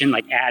instruction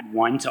like add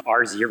 1 to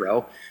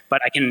R0,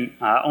 but I can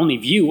only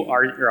view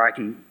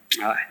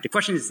the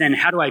question is then,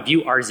 how do I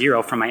view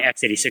R0 from my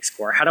x86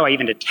 core? How do I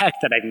even detect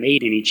that I've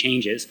made any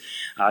changes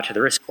to the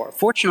RISC core?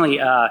 Fortunately,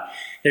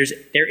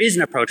 there is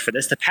an approach for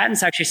this. The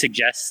patents actually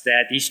suggest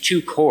that these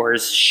two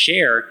cores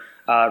share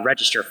a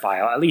register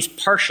file, at least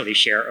partially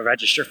share a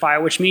register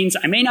file, which means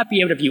I may not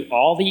be able to view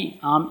all the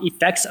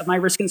effects of my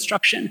RISC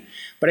instruction,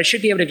 but I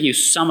should be able to view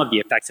some of the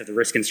effects of the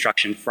RISC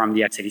instruction from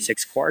the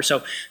x86 core.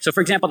 So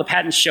for example, the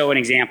patents show an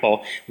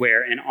example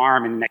where an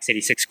ARM and an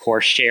x86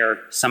 core share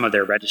some of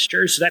their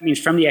registers. So that means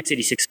from the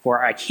x86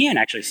 core, I can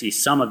actually see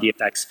some of the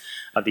effects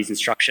of these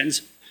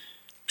instructions.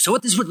 So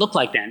what this would look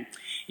like then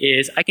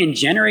is I can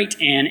generate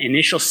an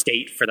initial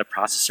state for the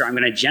processor. I'm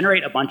going to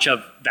generate a bunch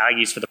of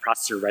values for the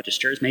processor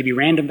registers, maybe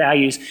random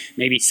values,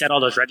 maybe set all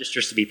those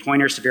registers to be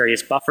pointers to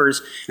various buffers,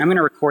 and I'm going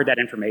to record that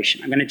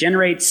information. I'm going to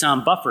generate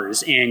some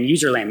buffers in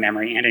userland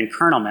memory and in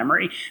kernel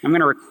memory. I'm going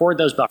to record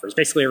those buffers,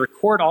 basically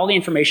record all the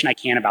information I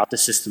can about the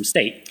system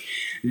state.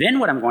 Then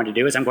what I'm going to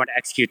do is I'm going to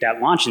execute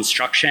that launch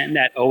instruction,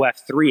 that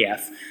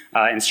OF3F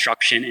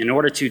instruction, in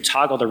order to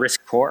toggle the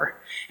RISC core.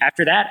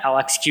 After that, I'll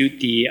execute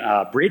the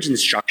bridge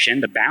instruction,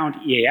 the bound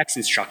EAX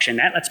instruction.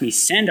 That lets me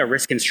send a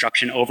RISC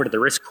instruction over to the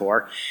RISC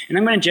core, and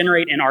I'm going to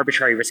generate an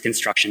arbitrary RISC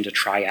instruction to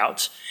try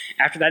out.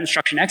 After that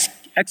instruction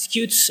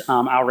executes,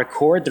 I'll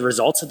record the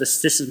results of the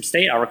system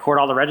state. I'll record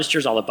all the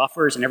registers, all the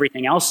buffers, and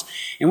everything else.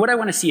 And what I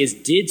want to see is,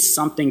 did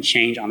something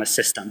change on the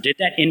system? Did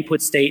that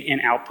input state and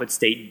output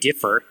state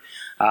differ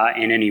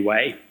in any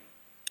way?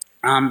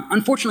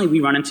 Unfortunately, we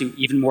run into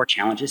even more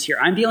challenges here.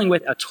 I'm dealing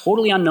with a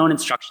totally unknown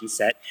instruction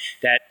set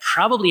that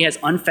probably has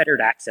unfettered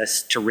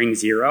access to ring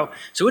 0.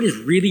 So it is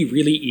really,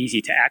 really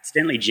easy to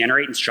accidentally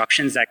generate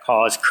instructions that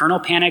cause kernel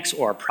panics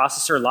or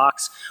processor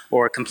locks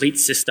or complete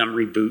system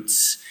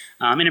reboots.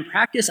 And in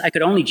practice, I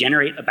could only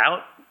generate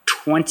about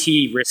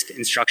 20 risk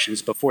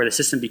instructions before the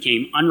system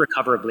became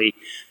unrecoverably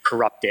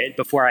corrupted,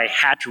 before I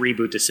had to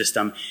reboot the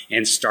system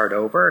and start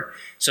over.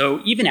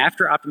 So even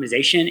after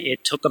optimization,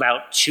 it took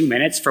about 2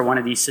 minutes for one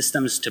of these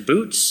systems to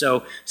boot.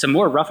 So some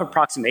more rough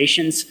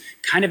approximations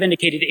kind of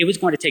indicated it was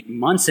going to take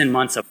months and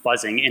months of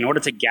fuzzing in order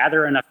to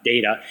gather enough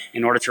data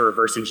in order to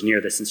reverse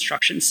engineer this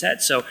instruction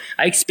set. So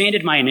I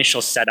expanded my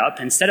initial setup.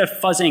 Instead of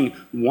fuzzing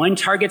one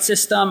target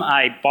system,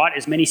 I bought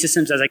as many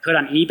systems as I could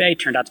on eBay. It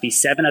turned out to be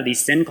 7 of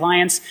these thin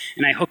clients,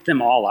 and I hooked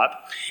them all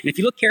up. And if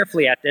you look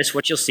carefully at this,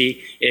 what you'll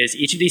see is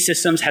each of these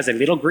systems has a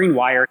little green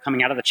wire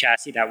coming out of the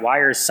chassis. That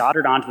wire is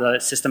soldered onto the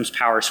system's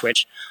power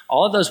switch.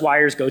 All of those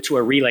wires go to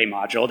a relay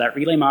module. That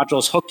relay module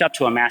is hooked up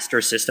to a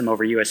master system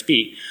over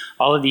USB.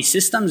 All of these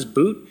systems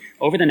boot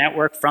over the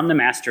network from the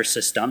master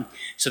system.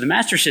 So the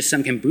master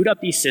system can boot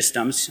up these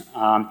systems,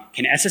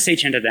 can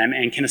SSH into them,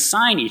 and can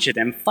assign each of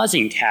them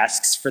fuzzing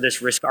tasks for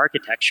this RISC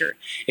architecture.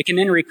 It can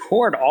then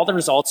record all the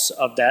results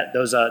of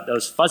those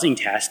fuzzing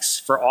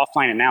tasks for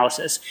offline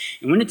analysis.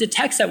 And when it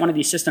detects that one of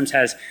these systems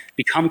has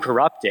become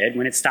corrupted,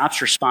 when it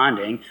stops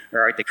responding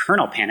or the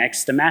kernel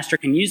panics, the master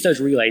can use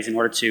those relays in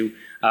order to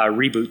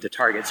reboot the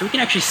target. So we can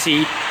actually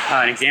see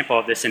an example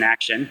of this in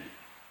action.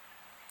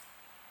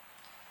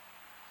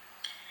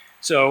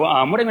 So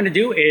what I'm going to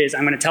do is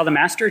I'm going to tell the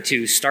master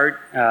to start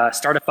a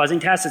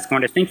fuzzing task. It's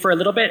going to think for a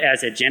little bit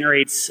as it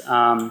generates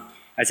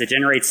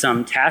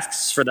some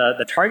tasks for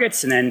the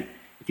targets. And then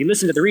if you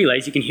listen to the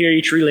relays, you can hear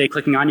each relay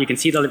clicking on. You can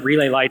see the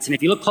relay lights. And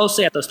if you look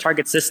closely at those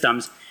target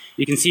systems,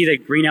 you can see the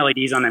green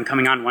LEDs on them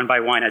coming on one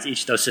by one as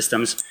each of those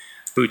systems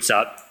boots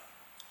up.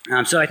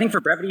 So I think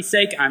for brevity's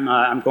sake,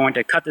 I'm going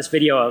to cut this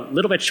video a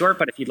little bit short,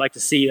 but if you'd like to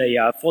see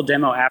the full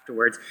demo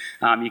afterwards,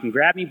 you can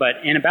grab me. But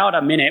in about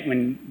a minute,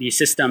 when these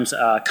systems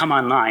come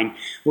online,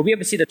 we'll be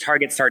able to see the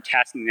target start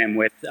tasking them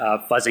with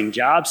fuzzing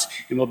jobs,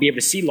 and we'll be able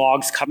to see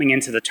logs coming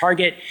into the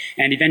target,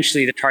 and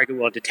eventually the target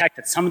will detect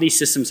that some of these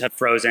systems have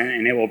frozen,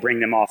 and it will bring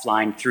them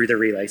offline through the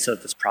relay so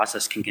that this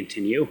process can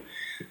continue.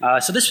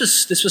 So this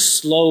was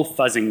slow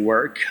fuzzing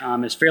work.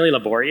 It's fairly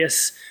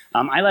laborious.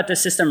 I let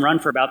this system run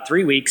for about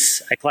 3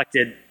 weeks. I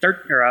collected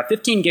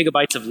 15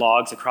 gigabytes of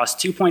logs across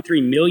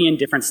 2.3 million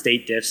different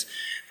state diffs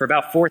for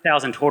about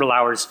 4,000 total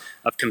hours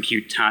of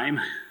compute time.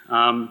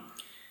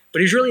 But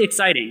it was really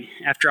exciting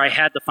after I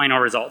had the final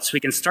results. We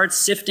can start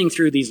sifting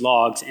through these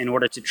logs in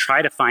order to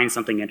try to find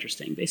something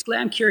interesting. Basically,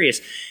 I'm curious,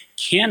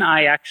 can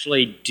I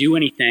actually do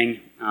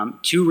anything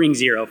to ring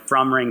 0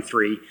 from ring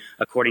 3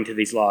 according to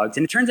these logs?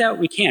 And it turns out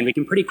we can. We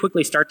can pretty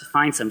quickly start to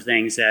find some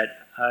things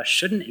that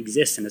shouldn't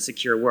exist in a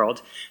secure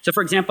world. So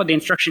for example, the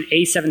instruction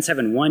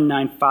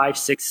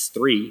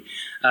A7719563,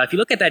 if you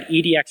look at that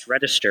EDX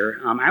register,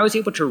 I was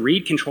able to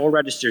read control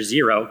register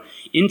 0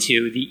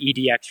 into the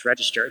EDX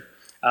register.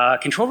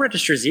 Control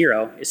register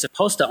 0 is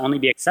supposed to only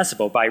be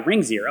accessible by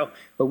ring 0,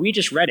 but we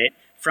just read it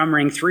from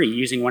ring 3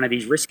 using one of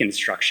these RISC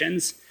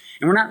instructions.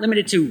 And we're not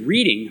limited to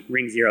reading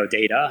ring 0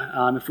 data.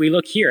 If we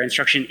look here,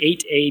 instruction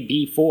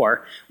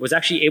 8AB4 was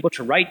actually able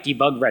to write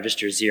debug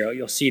register 0.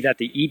 You'll see that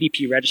the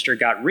EBP register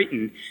got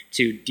written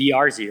to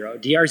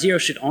DR0.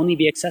 DR0 should only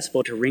be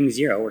accessible to ring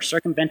 0. We're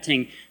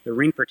circumventing the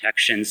ring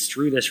protections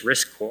through this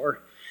RISC core.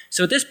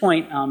 So at this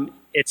point,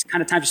 it's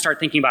kind of time to start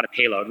thinking about a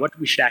payload, what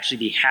we should actually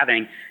be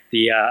having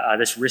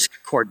this RISC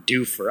core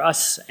do for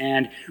us.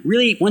 And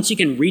really, once you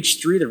can reach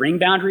through the ring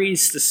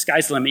boundaries, the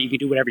sky's the limit. You can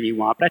do whatever you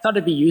want. But I thought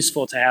it'd be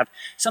useful to have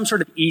some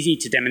sort of easy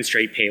to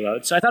demonstrate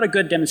payload. So I thought a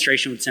good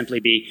demonstration would simply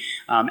be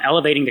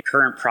elevating the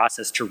current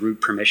process to root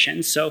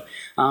permissions. So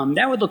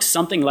that would look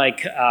something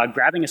like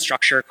grabbing a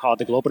structure called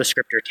the global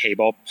descriptor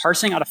table,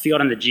 parsing out a field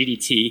in the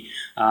GDT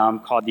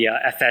called the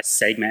FS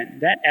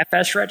segment. That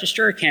FS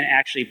register can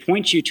actually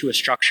point you to a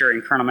structure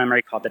in kernel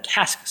memory called the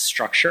task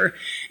structure.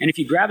 And if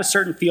you grab a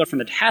certain field from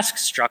the task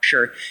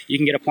structure, you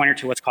can get a pointer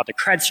to what's called the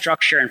cred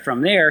structure, and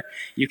from there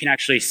you can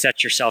actually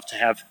set yourself to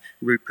have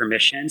root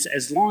permissions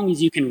as long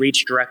as you can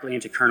reach directly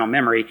into kernel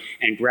memory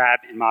and grab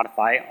and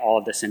modify all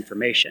of this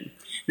information.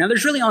 Now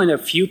there's really only a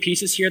few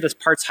pieces here, those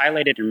parts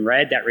highlighted in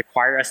red, that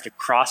require us to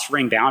cross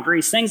ring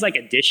boundaries. Things like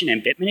addition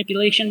and bit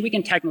manipulation, we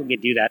can technically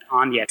do that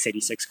on the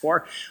x86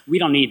 core. We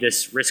don't need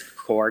this RISC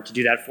core to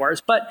do that for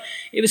us, but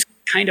it was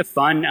kind of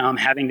fun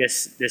having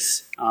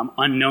this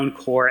unknown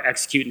core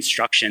execute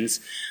instructions.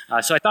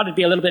 So I thought it'd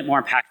be a little bit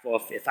more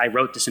impactful if I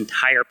wrote this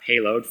entire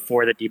payload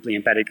for the deeply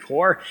embedded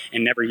core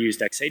and never used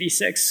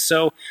x86.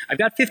 So I've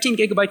got 15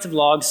 gigabytes of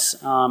logs.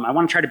 I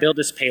want to try to build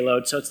this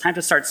payload. So it's time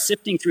to start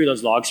sifting through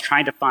those logs,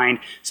 trying to find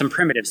some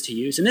primitives to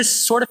use. And this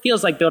sort of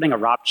feels like building a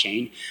ROP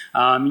chain.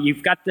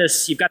 You've got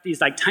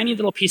these like tiny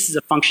little pieces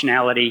of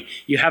functionality.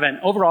 You have an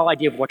overall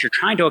idea of what you're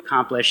trying to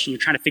accomplish, and you're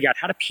trying to figure out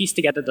how to piece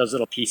together those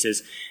little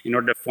pieces in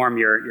order to form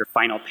your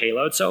final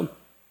payload. So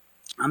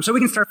we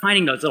can start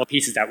finding those little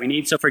pieces that we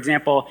need. So for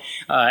example,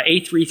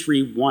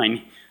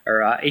 A331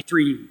 or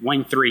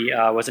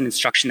A313 was an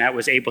instruction that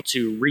was able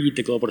to read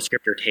the global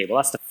descriptor table.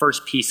 That's the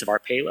first piece of our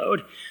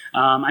payload.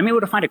 I'm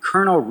able to find a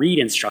kernel read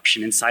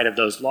instruction inside of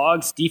those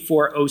logs.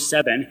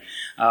 D407,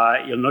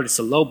 you'll notice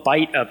a low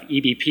byte of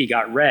EBP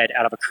got read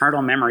out of a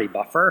kernel memory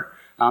buffer.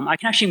 I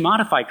can actually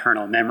modify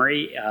kernel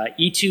memory.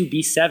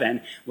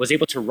 E2B7 was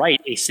able to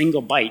write a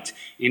single byte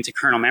into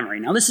kernel memory.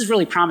 Now this is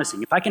really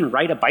promising. If I can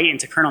write a byte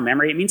into kernel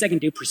memory, it means I can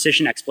do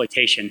precision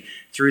exploitation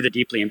through the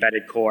deeply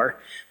embedded core.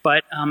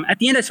 But at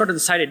the end I sort of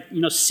decided,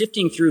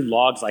 sifting through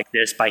logs like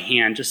this by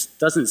hand just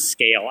doesn't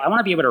scale. I want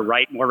to be able to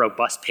write more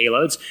robust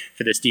payloads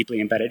for this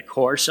deeply embedded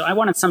core. So I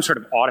wanted some sort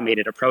of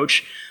automated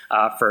approach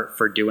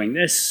for doing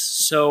this.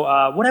 So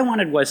what I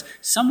wanted was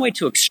some way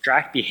to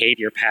extract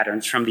behavior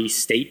patterns from these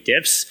state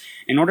diffs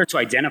in order to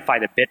identify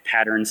the bit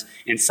patterns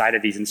inside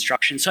of these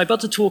instructions. So I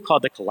built a tool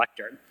called the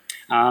collector.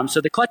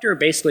 So the collector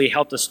basically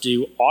helped us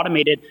do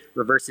automated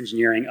reverse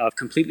engineering of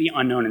completely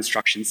unknown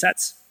instruction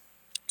sets.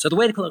 So the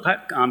way the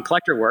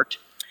collector worked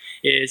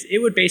is it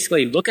would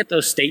basically look at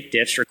those state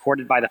diffs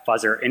recorded by the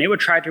fuzzer, and it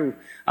would try to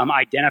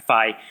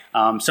identify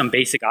some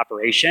basic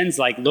operations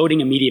like loading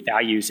immediate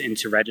values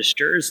into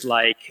registers,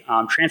 like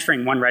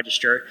transferring one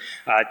register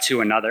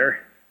to another.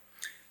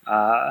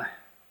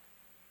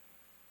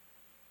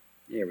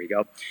 There we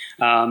go.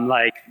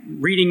 Like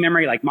reading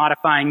memory, like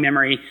modifying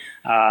memory,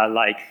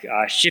 like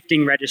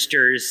shifting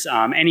registers,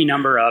 any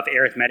number of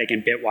arithmetic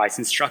and bitwise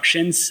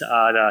instructions.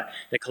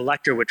 The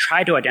collector would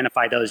try to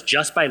identify those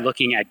just by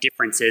looking at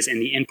differences in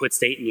the input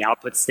state and the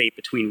output state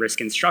between RISC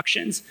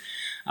instructions.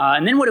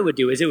 And then what it would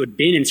do is it would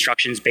bin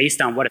instructions based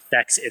on what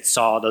effects it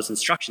saw those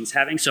instructions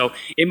having. So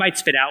it might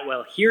spit out,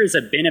 well, here is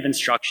a bin of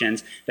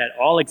instructions that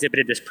all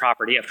exhibited this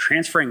property of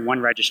transferring one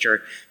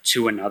register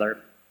to another.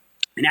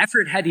 And after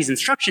it had these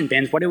instruction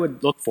bins, what it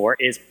would look for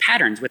is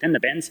patterns within the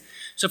bins.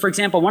 So for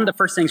example, one of the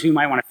first things we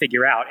might want to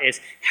figure out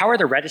is how are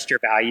the register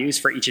values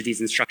for each of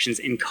these instructions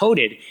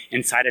encoded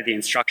inside of the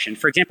instruction.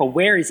 For example,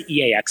 where is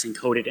EAX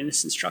encoded in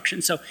this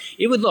instruction? So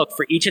it would look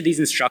for each of these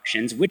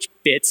instructions, which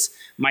bits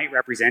might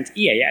represent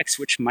EAX,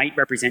 which might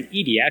represent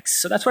EDX.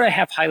 So that's what I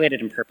have highlighted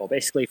in purple.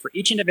 Basically, for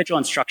each individual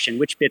instruction,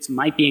 which bits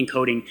might be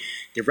encoding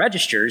the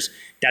registers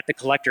that the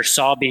collector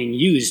saw being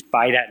used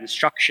by that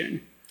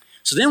instruction.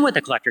 So then what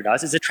the collector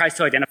does is it tries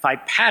to identify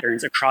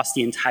patterns across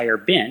the entire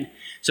bin.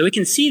 So we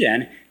can see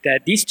then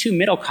that these two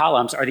middle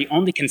columns are the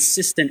only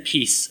consistent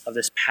piece of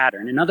this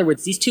pattern. In other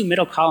words, these two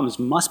middle columns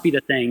must be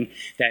the thing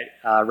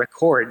that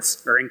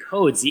records or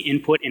encodes the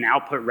input and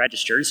output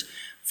registers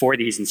for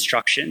these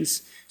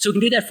instructions. So we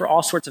can do that for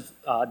all sorts of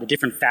the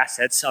different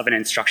facets of an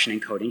instruction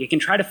encoding. It can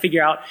try to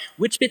figure out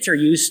which bits are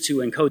used to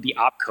encode the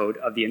opcode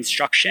of the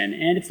instruction,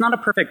 and it's not a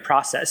perfect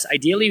process.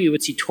 Ideally, we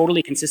would see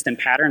totally consistent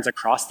patterns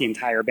across the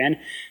entire bin.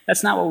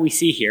 That's not what we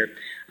see here.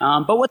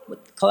 But what the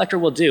collector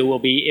will do will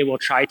be it will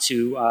try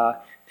to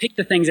pick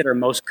the things that are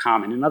most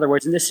common. In other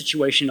words, in this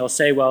situation, it'll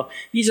say, well,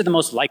 these are the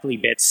most likely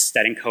bits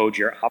that encode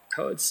your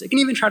opcodes. It can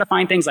even try to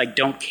find things like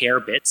don't care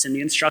bits in the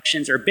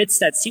instructions or bits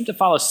that seem to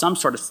follow some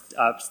sort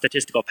of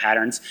statistical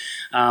patterns,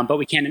 but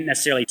we can't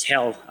necessarily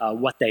tell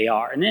what they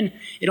are. And then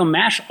it'll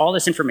mash all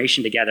this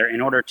information together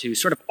in order to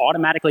sort of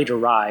automatically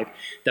derive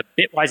the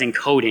bitwise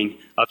encoding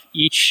of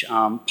each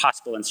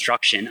possible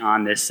instruction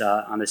on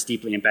this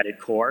deeply embedded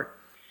core.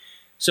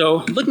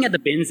 So looking at the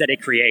bins that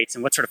it creates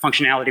and what sort of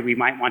functionality we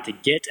might want to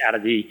get out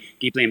of the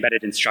deeply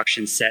embedded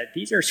instruction set,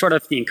 these are sort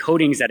of the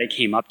encodings that it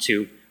came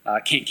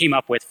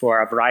up with for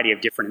a variety of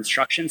different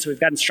instructions. So we've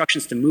got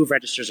instructions to move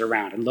registers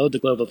around and load the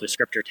global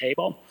descriptor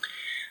table.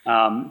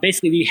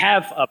 Basically, we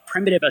have a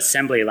primitive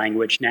assembly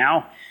language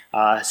now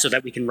so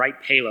that we can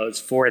write payloads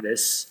for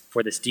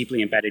this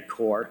deeply embedded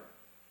core.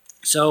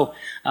 So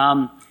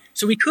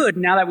we could,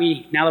 now that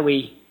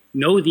we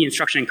know the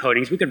instruction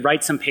encodings, we could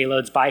write some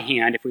payloads by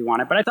hand if we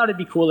wanted, but I thought it'd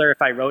be cooler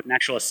if I wrote an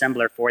actual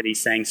assembler for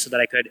these things so that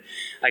I could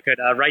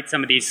write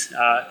some of these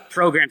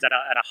programs at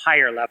a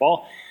higher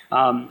level.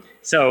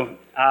 So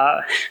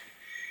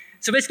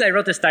basically I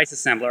wrote this dice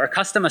assembler, a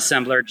custom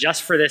assembler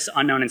just for this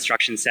unknown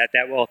instruction set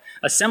that will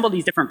assemble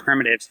these different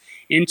primitives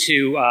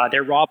into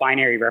their raw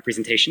binary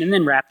representation and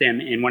then wrap them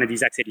in one of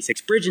these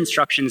x86 bridge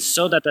instructions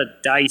so that the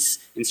dice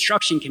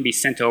instruction can be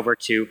sent over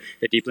to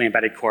the deeply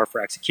embedded core for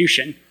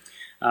execution.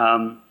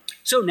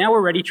 So now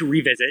we're ready to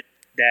revisit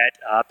that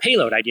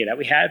payload idea that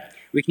we had.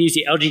 We can use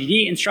the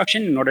LGD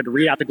instruction in order to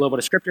read out the global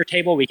descriptor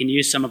table. We can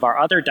use some of our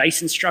other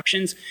dice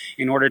instructions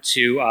in order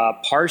to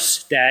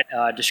parse that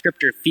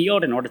descriptor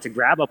field, in order to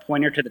grab a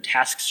pointer to the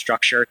task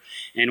structure,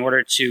 in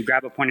order to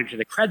grab a pointer to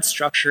the cred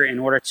structure, in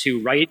order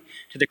to write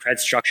to the cred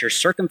structure,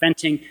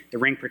 circumventing the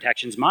ring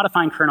protections,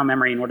 modifying kernel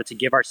memory in order to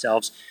give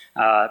ourselves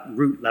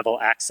root level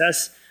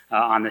access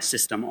on the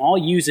system, all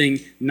using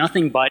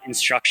nothing but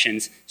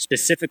instructions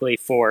specifically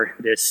for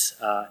this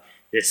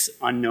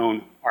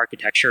unknown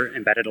architecture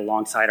embedded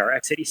alongside our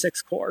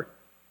x86 core.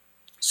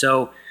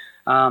 So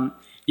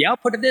the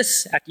output of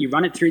this, after you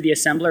run it through the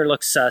assembler,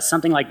 looks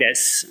something like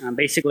this.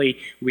 Basically,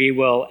 we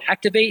will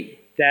activate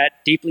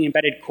that deeply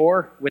embedded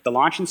core with the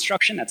launch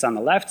instruction that's on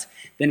the left.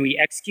 Then we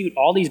execute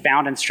all these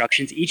bound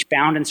instructions. Each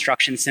bound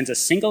instruction sends a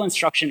single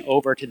instruction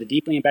over to the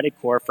deeply embedded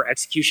core for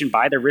execution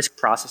by the RISC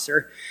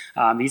processor.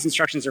 These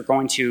instructions are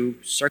going to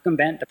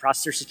circumvent the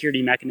processor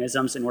security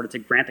mechanisms in order to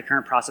grant the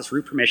current process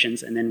root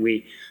permissions, and then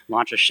we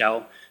launch a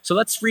shell. So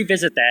let's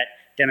revisit that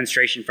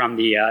demonstration from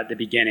the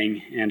beginning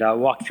and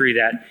walk through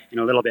that in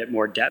a little bit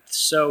more depth.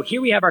 So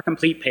here we have our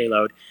complete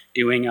payload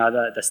doing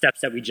the steps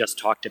that we just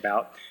talked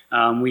about.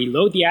 We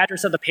load the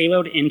address of the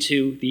payload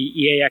into the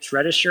EAX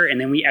register,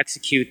 and then we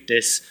execute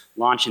this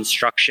launch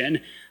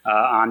instruction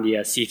on the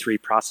C3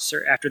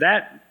 processor. After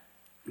that,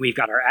 we've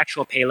got our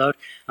actual payload,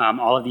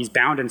 all of these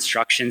bound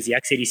instructions, the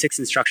x86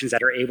 instructions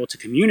that are able to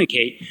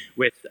communicate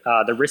with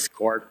the RISC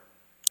core.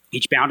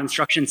 Each bound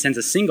instruction sends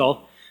a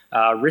single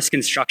RISC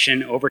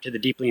instruction over to the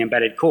deeply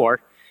embedded core.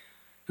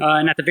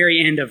 And at the very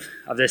end of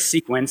this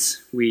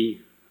sequence, we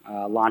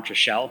launch a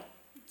shell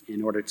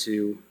in order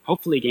to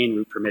hopefully gain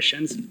root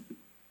permissions.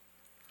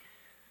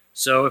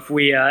 So if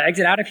we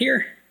exit out of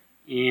here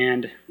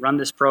and run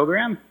this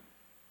program,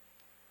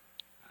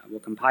 we'll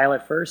compile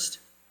it first.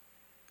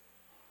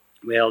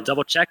 We'll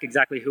double check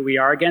exactly who we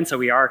are again. So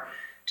we are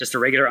just a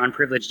regular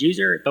unprivileged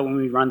user, but when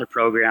we run the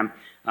program,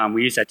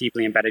 we use that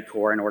deeply embedded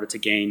core in order to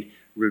gain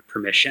root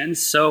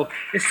permissions. So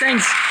this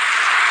thing's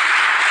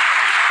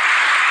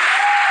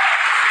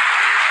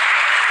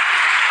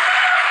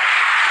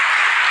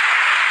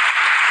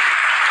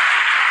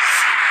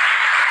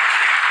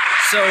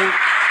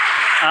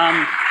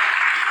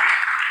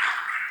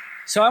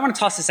So I want to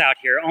toss this out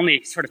here,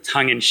 only sort of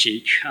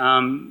tongue-in-cheek.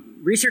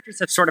 Researchers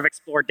have sort of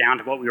explored down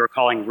to what we were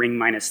calling ring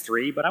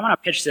 -3, but I want to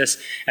pitch this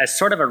as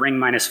sort of a ring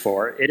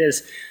 -4. It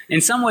is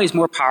in some ways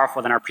more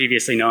powerful than our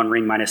previously known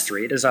ring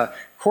 -3. It is a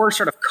core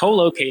sort of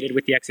co-located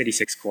with the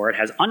x86 core. It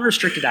has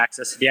unrestricted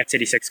access to the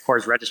x86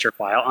 core's register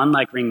file,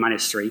 unlike ring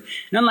 -3.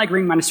 And unlike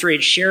ring -3,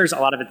 it shares a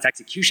lot of its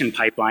execution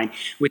pipeline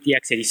with the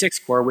x86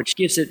 core, which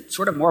gives it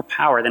sort of more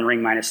power than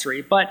ring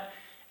 -3. But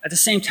at the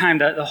same time,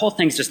 the whole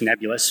thing's just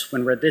nebulous.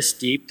 When we're this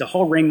deep, the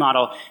whole ring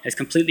model is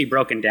completely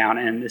broken down,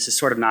 and this is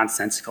sort of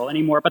nonsensical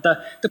anymore. But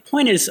the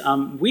point is,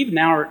 we've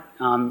now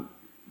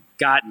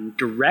gotten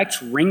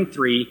direct ring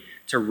 3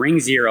 to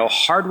ring 0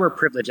 hardware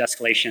privilege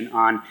escalation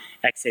on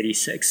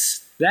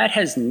x86. That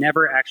has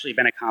never actually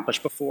been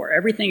accomplished before.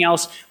 Everything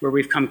else where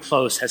we've come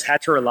close has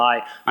had to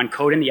rely on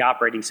code in the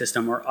operating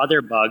system or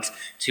other bugs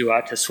to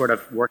sort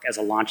of work as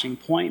a launching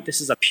point.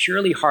 This is a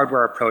purely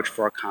hardware approach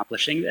for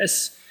accomplishing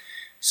this.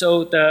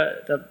 So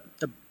the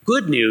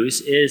good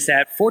news is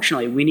that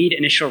fortunately we need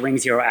initial ring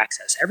 0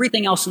 access.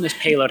 Everything else in this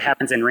payload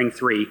happens in ring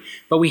 3,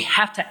 but we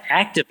have to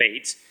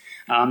activate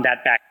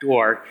that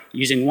backdoor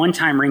using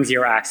one-time ring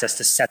 0 access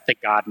to set the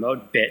God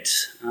mode bit,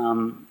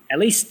 at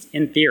least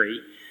in theory.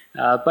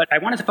 But I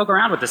wanted to poke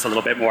around with this a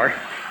little bit more.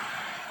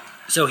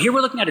 So here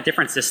we're looking at a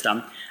different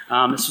system.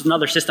 This is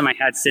another system I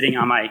had sitting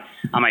on my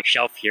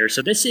shelf here.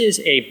 So this is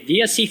a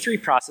VIA C3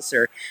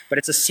 processor, but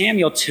it's a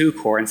Samuel 2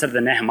 core instead of the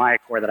Nehemiah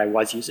core that I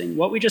was using.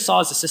 What we just saw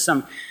is a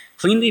system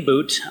cleanly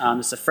boot.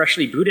 It's a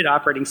freshly booted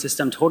operating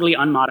system, totally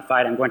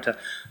unmodified. I'm going to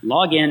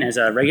log in as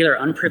a regular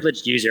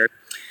unprivileged user.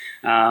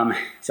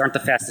 These aren't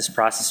the fastest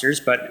processors,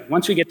 but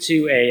once we get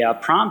to a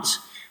prompt,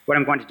 what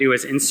I'm going to do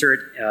is insert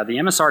the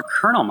MSR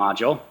kernel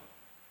module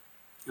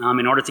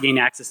in order to gain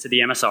access to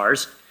the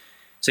MSRs.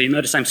 So you'll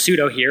notice I'm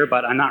sudo here,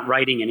 but I'm not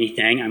writing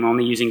anything. I'm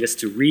only using this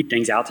to read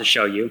things out to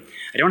show you.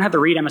 I don't have the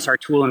read MSR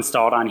tool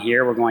installed on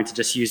here. We're going to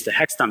just use the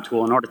hexdump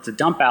tool in order to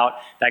dump out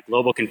that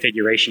global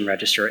configuration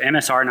register,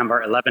 MSR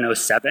number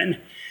 1107.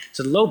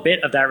 So the low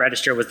bit of that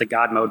register was the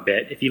God mode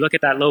bit. If you look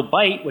at that low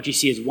byte, what you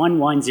see is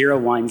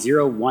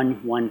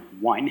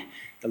 11010111.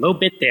 The low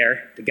bit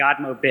there, the God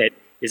mode bit,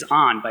 is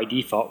on by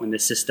default when the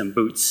system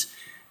boots.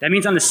 That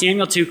means on the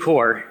Samuel 2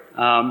 core,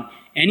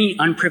 any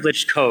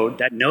unprivileged code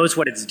that knows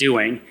what it's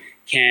doing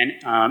can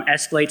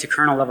escalate to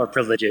kernel level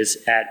privileges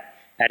at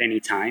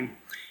any time.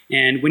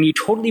 And when you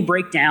totally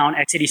break down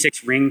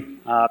x86 ring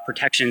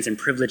protections and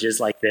privileges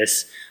like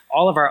this,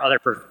 all of our other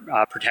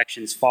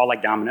protections fall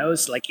like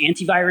dominoes. Like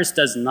antivirus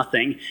does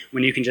nothing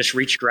when you can just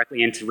reach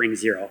directly into ring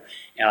 0.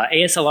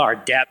 ASLR,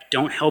 DEP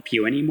don't help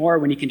you anymore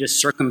when you can just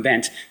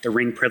circumvent the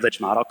ring privilege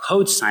model.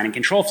 Code sign and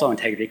control flow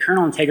integrity,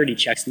 kernel integrity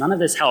checks, none of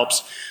this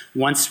helps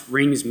once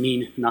rings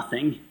mean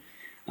nothing.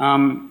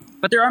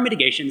 But there are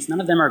mitigations. None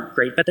of them are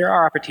great, but there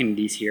are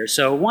opportunities here.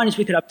 So one is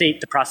we could update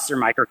the processor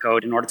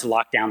microcode in order to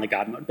lock down the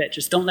God mode bit.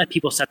 Just don't let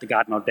people set the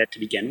God mode bit to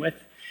begin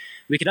with.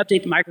 We could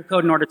update the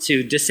microcode in order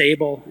to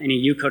disable any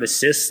ucode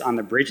assists on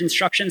the bridge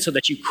instruction so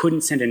that you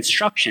couldn't send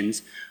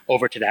instructions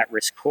over to that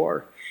RISC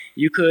core.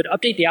 You could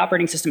update the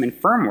operating system and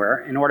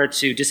firmware in order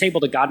to disable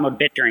the God mode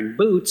bit during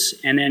boots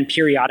and then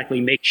periodically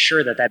make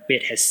sure that that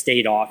bit has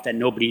stayed off, that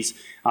nobody's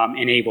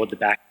enabled the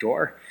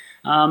backdoor.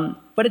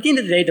 But at the end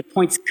of the day, the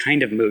point's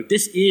kind of moot.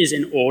 This is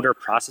an older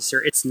processor.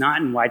 It's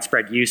not in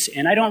widespread use,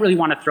 and I don't really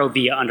want to throw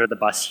VIA under the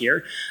bus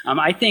here.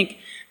 I think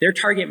their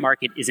target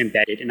market is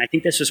embedded, and I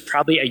think this was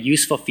probably a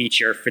useful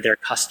feature for their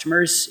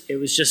customers. It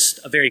was just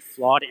a very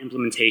flawed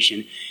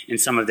implementation in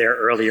some of their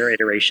earlier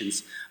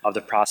iterations of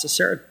the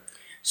processor.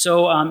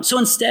 So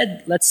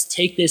instead, let's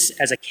take this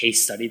as a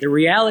case study. The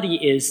reality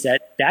is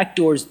that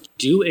backdoors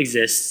do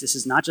exist. This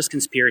is not just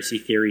conspiracy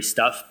theory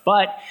stuff,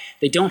 but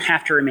they don't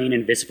have to remain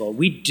invisible.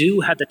 We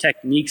do have the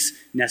techniques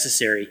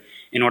necessary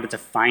in order to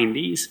find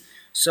these.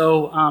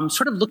 So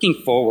sort of looking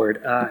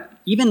forward,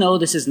 even though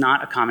this is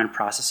not a common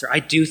processor, I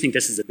do think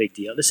this is a big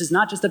deal. This is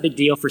not just a big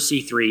deal for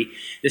C3.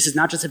 This is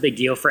not just a big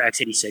deal for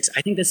x86.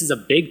 I think this is a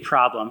big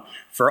problem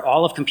for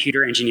all of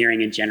computer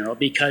engineering in general,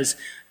 because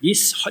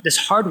this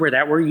hardware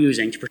that we're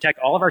using to protect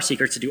all of our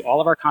secrets, to do all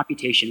of our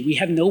computation, we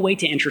have no way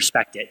to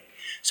introspect it.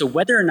 So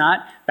whether or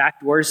not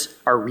backdoors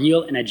are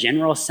real in a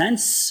general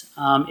sense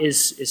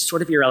is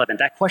sort of irrelevant.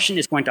 That question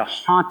is going to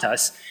haunt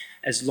us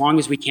as long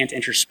as we can't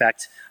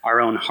introspect our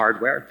own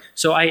hardware.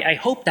 So I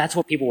hope that's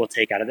what people will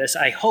take out of this.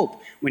 I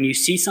hope when you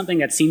see something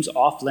that seems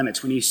off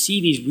limits, when you see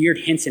these weird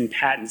hints in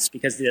patents,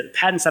 because the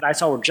patents that I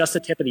saw were just the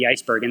tip of the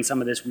iceberg in some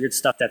of this weird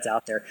stuff that's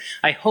out there,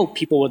 I hope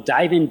people will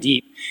dive in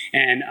deep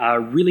and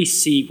really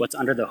see what's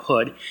under the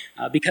hood,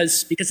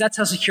 because that's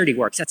how security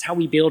works. That's how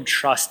we build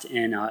trust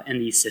in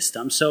these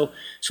systems. So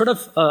sort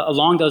of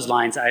along those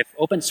lines, I've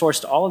open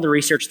sourced all of the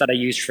research that I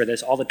used for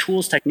this. All the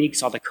tools,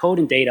 techniques, all the code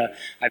and data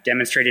I've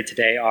demonstrated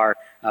today are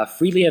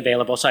freely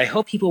available. So I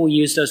hope people will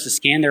use those to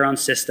scan their own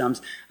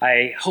systems.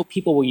 I hope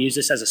people will use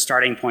this as a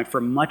starting point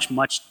for much,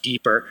 much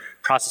deeper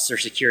processor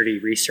security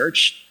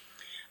research.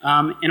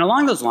 And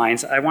along those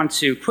lines, I want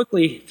to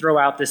quickly throw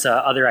out this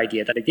other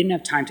idea that I didn't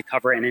have time to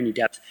cover in any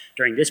depth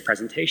during this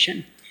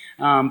presentation.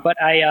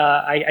 But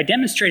I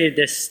demonstrated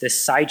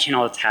this side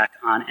channel attack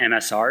on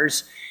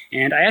MSRs.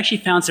 And I actually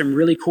found some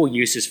really cool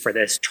uses for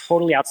this,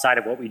 totally outside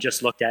of what we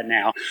just looked at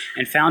now,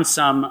 and found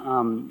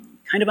some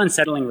kind of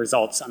unsettling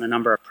results on a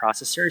number of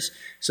processors.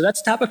 So that's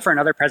a topic for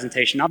another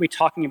presentation. I'll be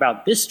talking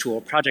about this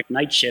tool, Project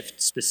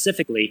Nightshift,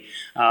 specifically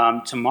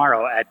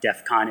tomorrow at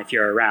DEF CON if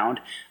you're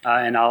around.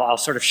 And I'll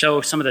sort of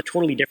show some of the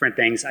totally different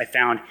things I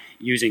found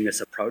using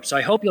this approach. So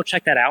I hope you'll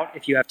check that out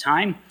if you have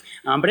time.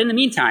 But in the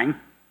meantime,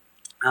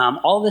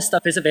 all of this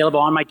stuff is available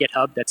on my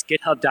GitHub. That's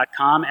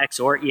github.com,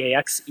 XOR,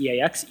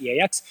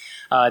 EAX.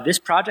 This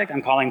project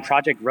I'm calling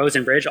Project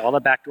Rosenbridge. All the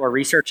backdoor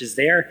research is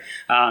there.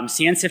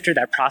 CNSifter,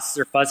 that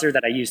processor fuzzer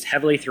that I used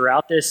heavily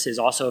throughout this, is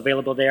also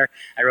available there.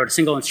 I wrote a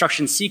single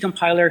instruction C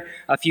compiler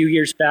a few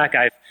years back.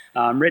 I've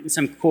written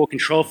some cool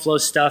control flow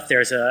stuff.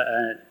 There's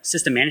a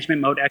system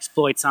management mode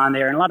exploits on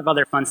there, and a lot of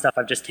other fun stuff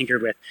I've just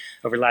tinkered with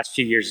over the last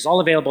few years. It's all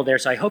available there,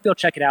 so I hope you'll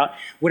check it out.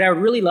 What I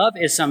would really love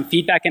is some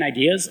feedback and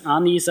ideas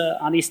on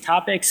these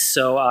topics.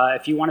 So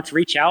if you wanted to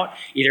reach out,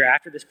 either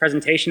after this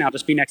presentation, I'll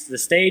just be next to the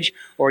stage,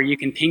 or you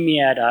can ping me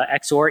at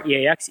XOR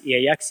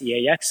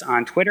EAX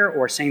on Twitter,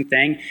 or same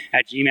thing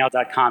at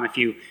gmail.com if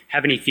you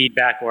have any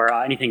feedback or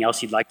anything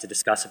else you'd like to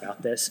discuss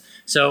about this.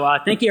 So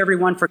thank you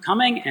everyone for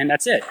coming, and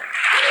that's it.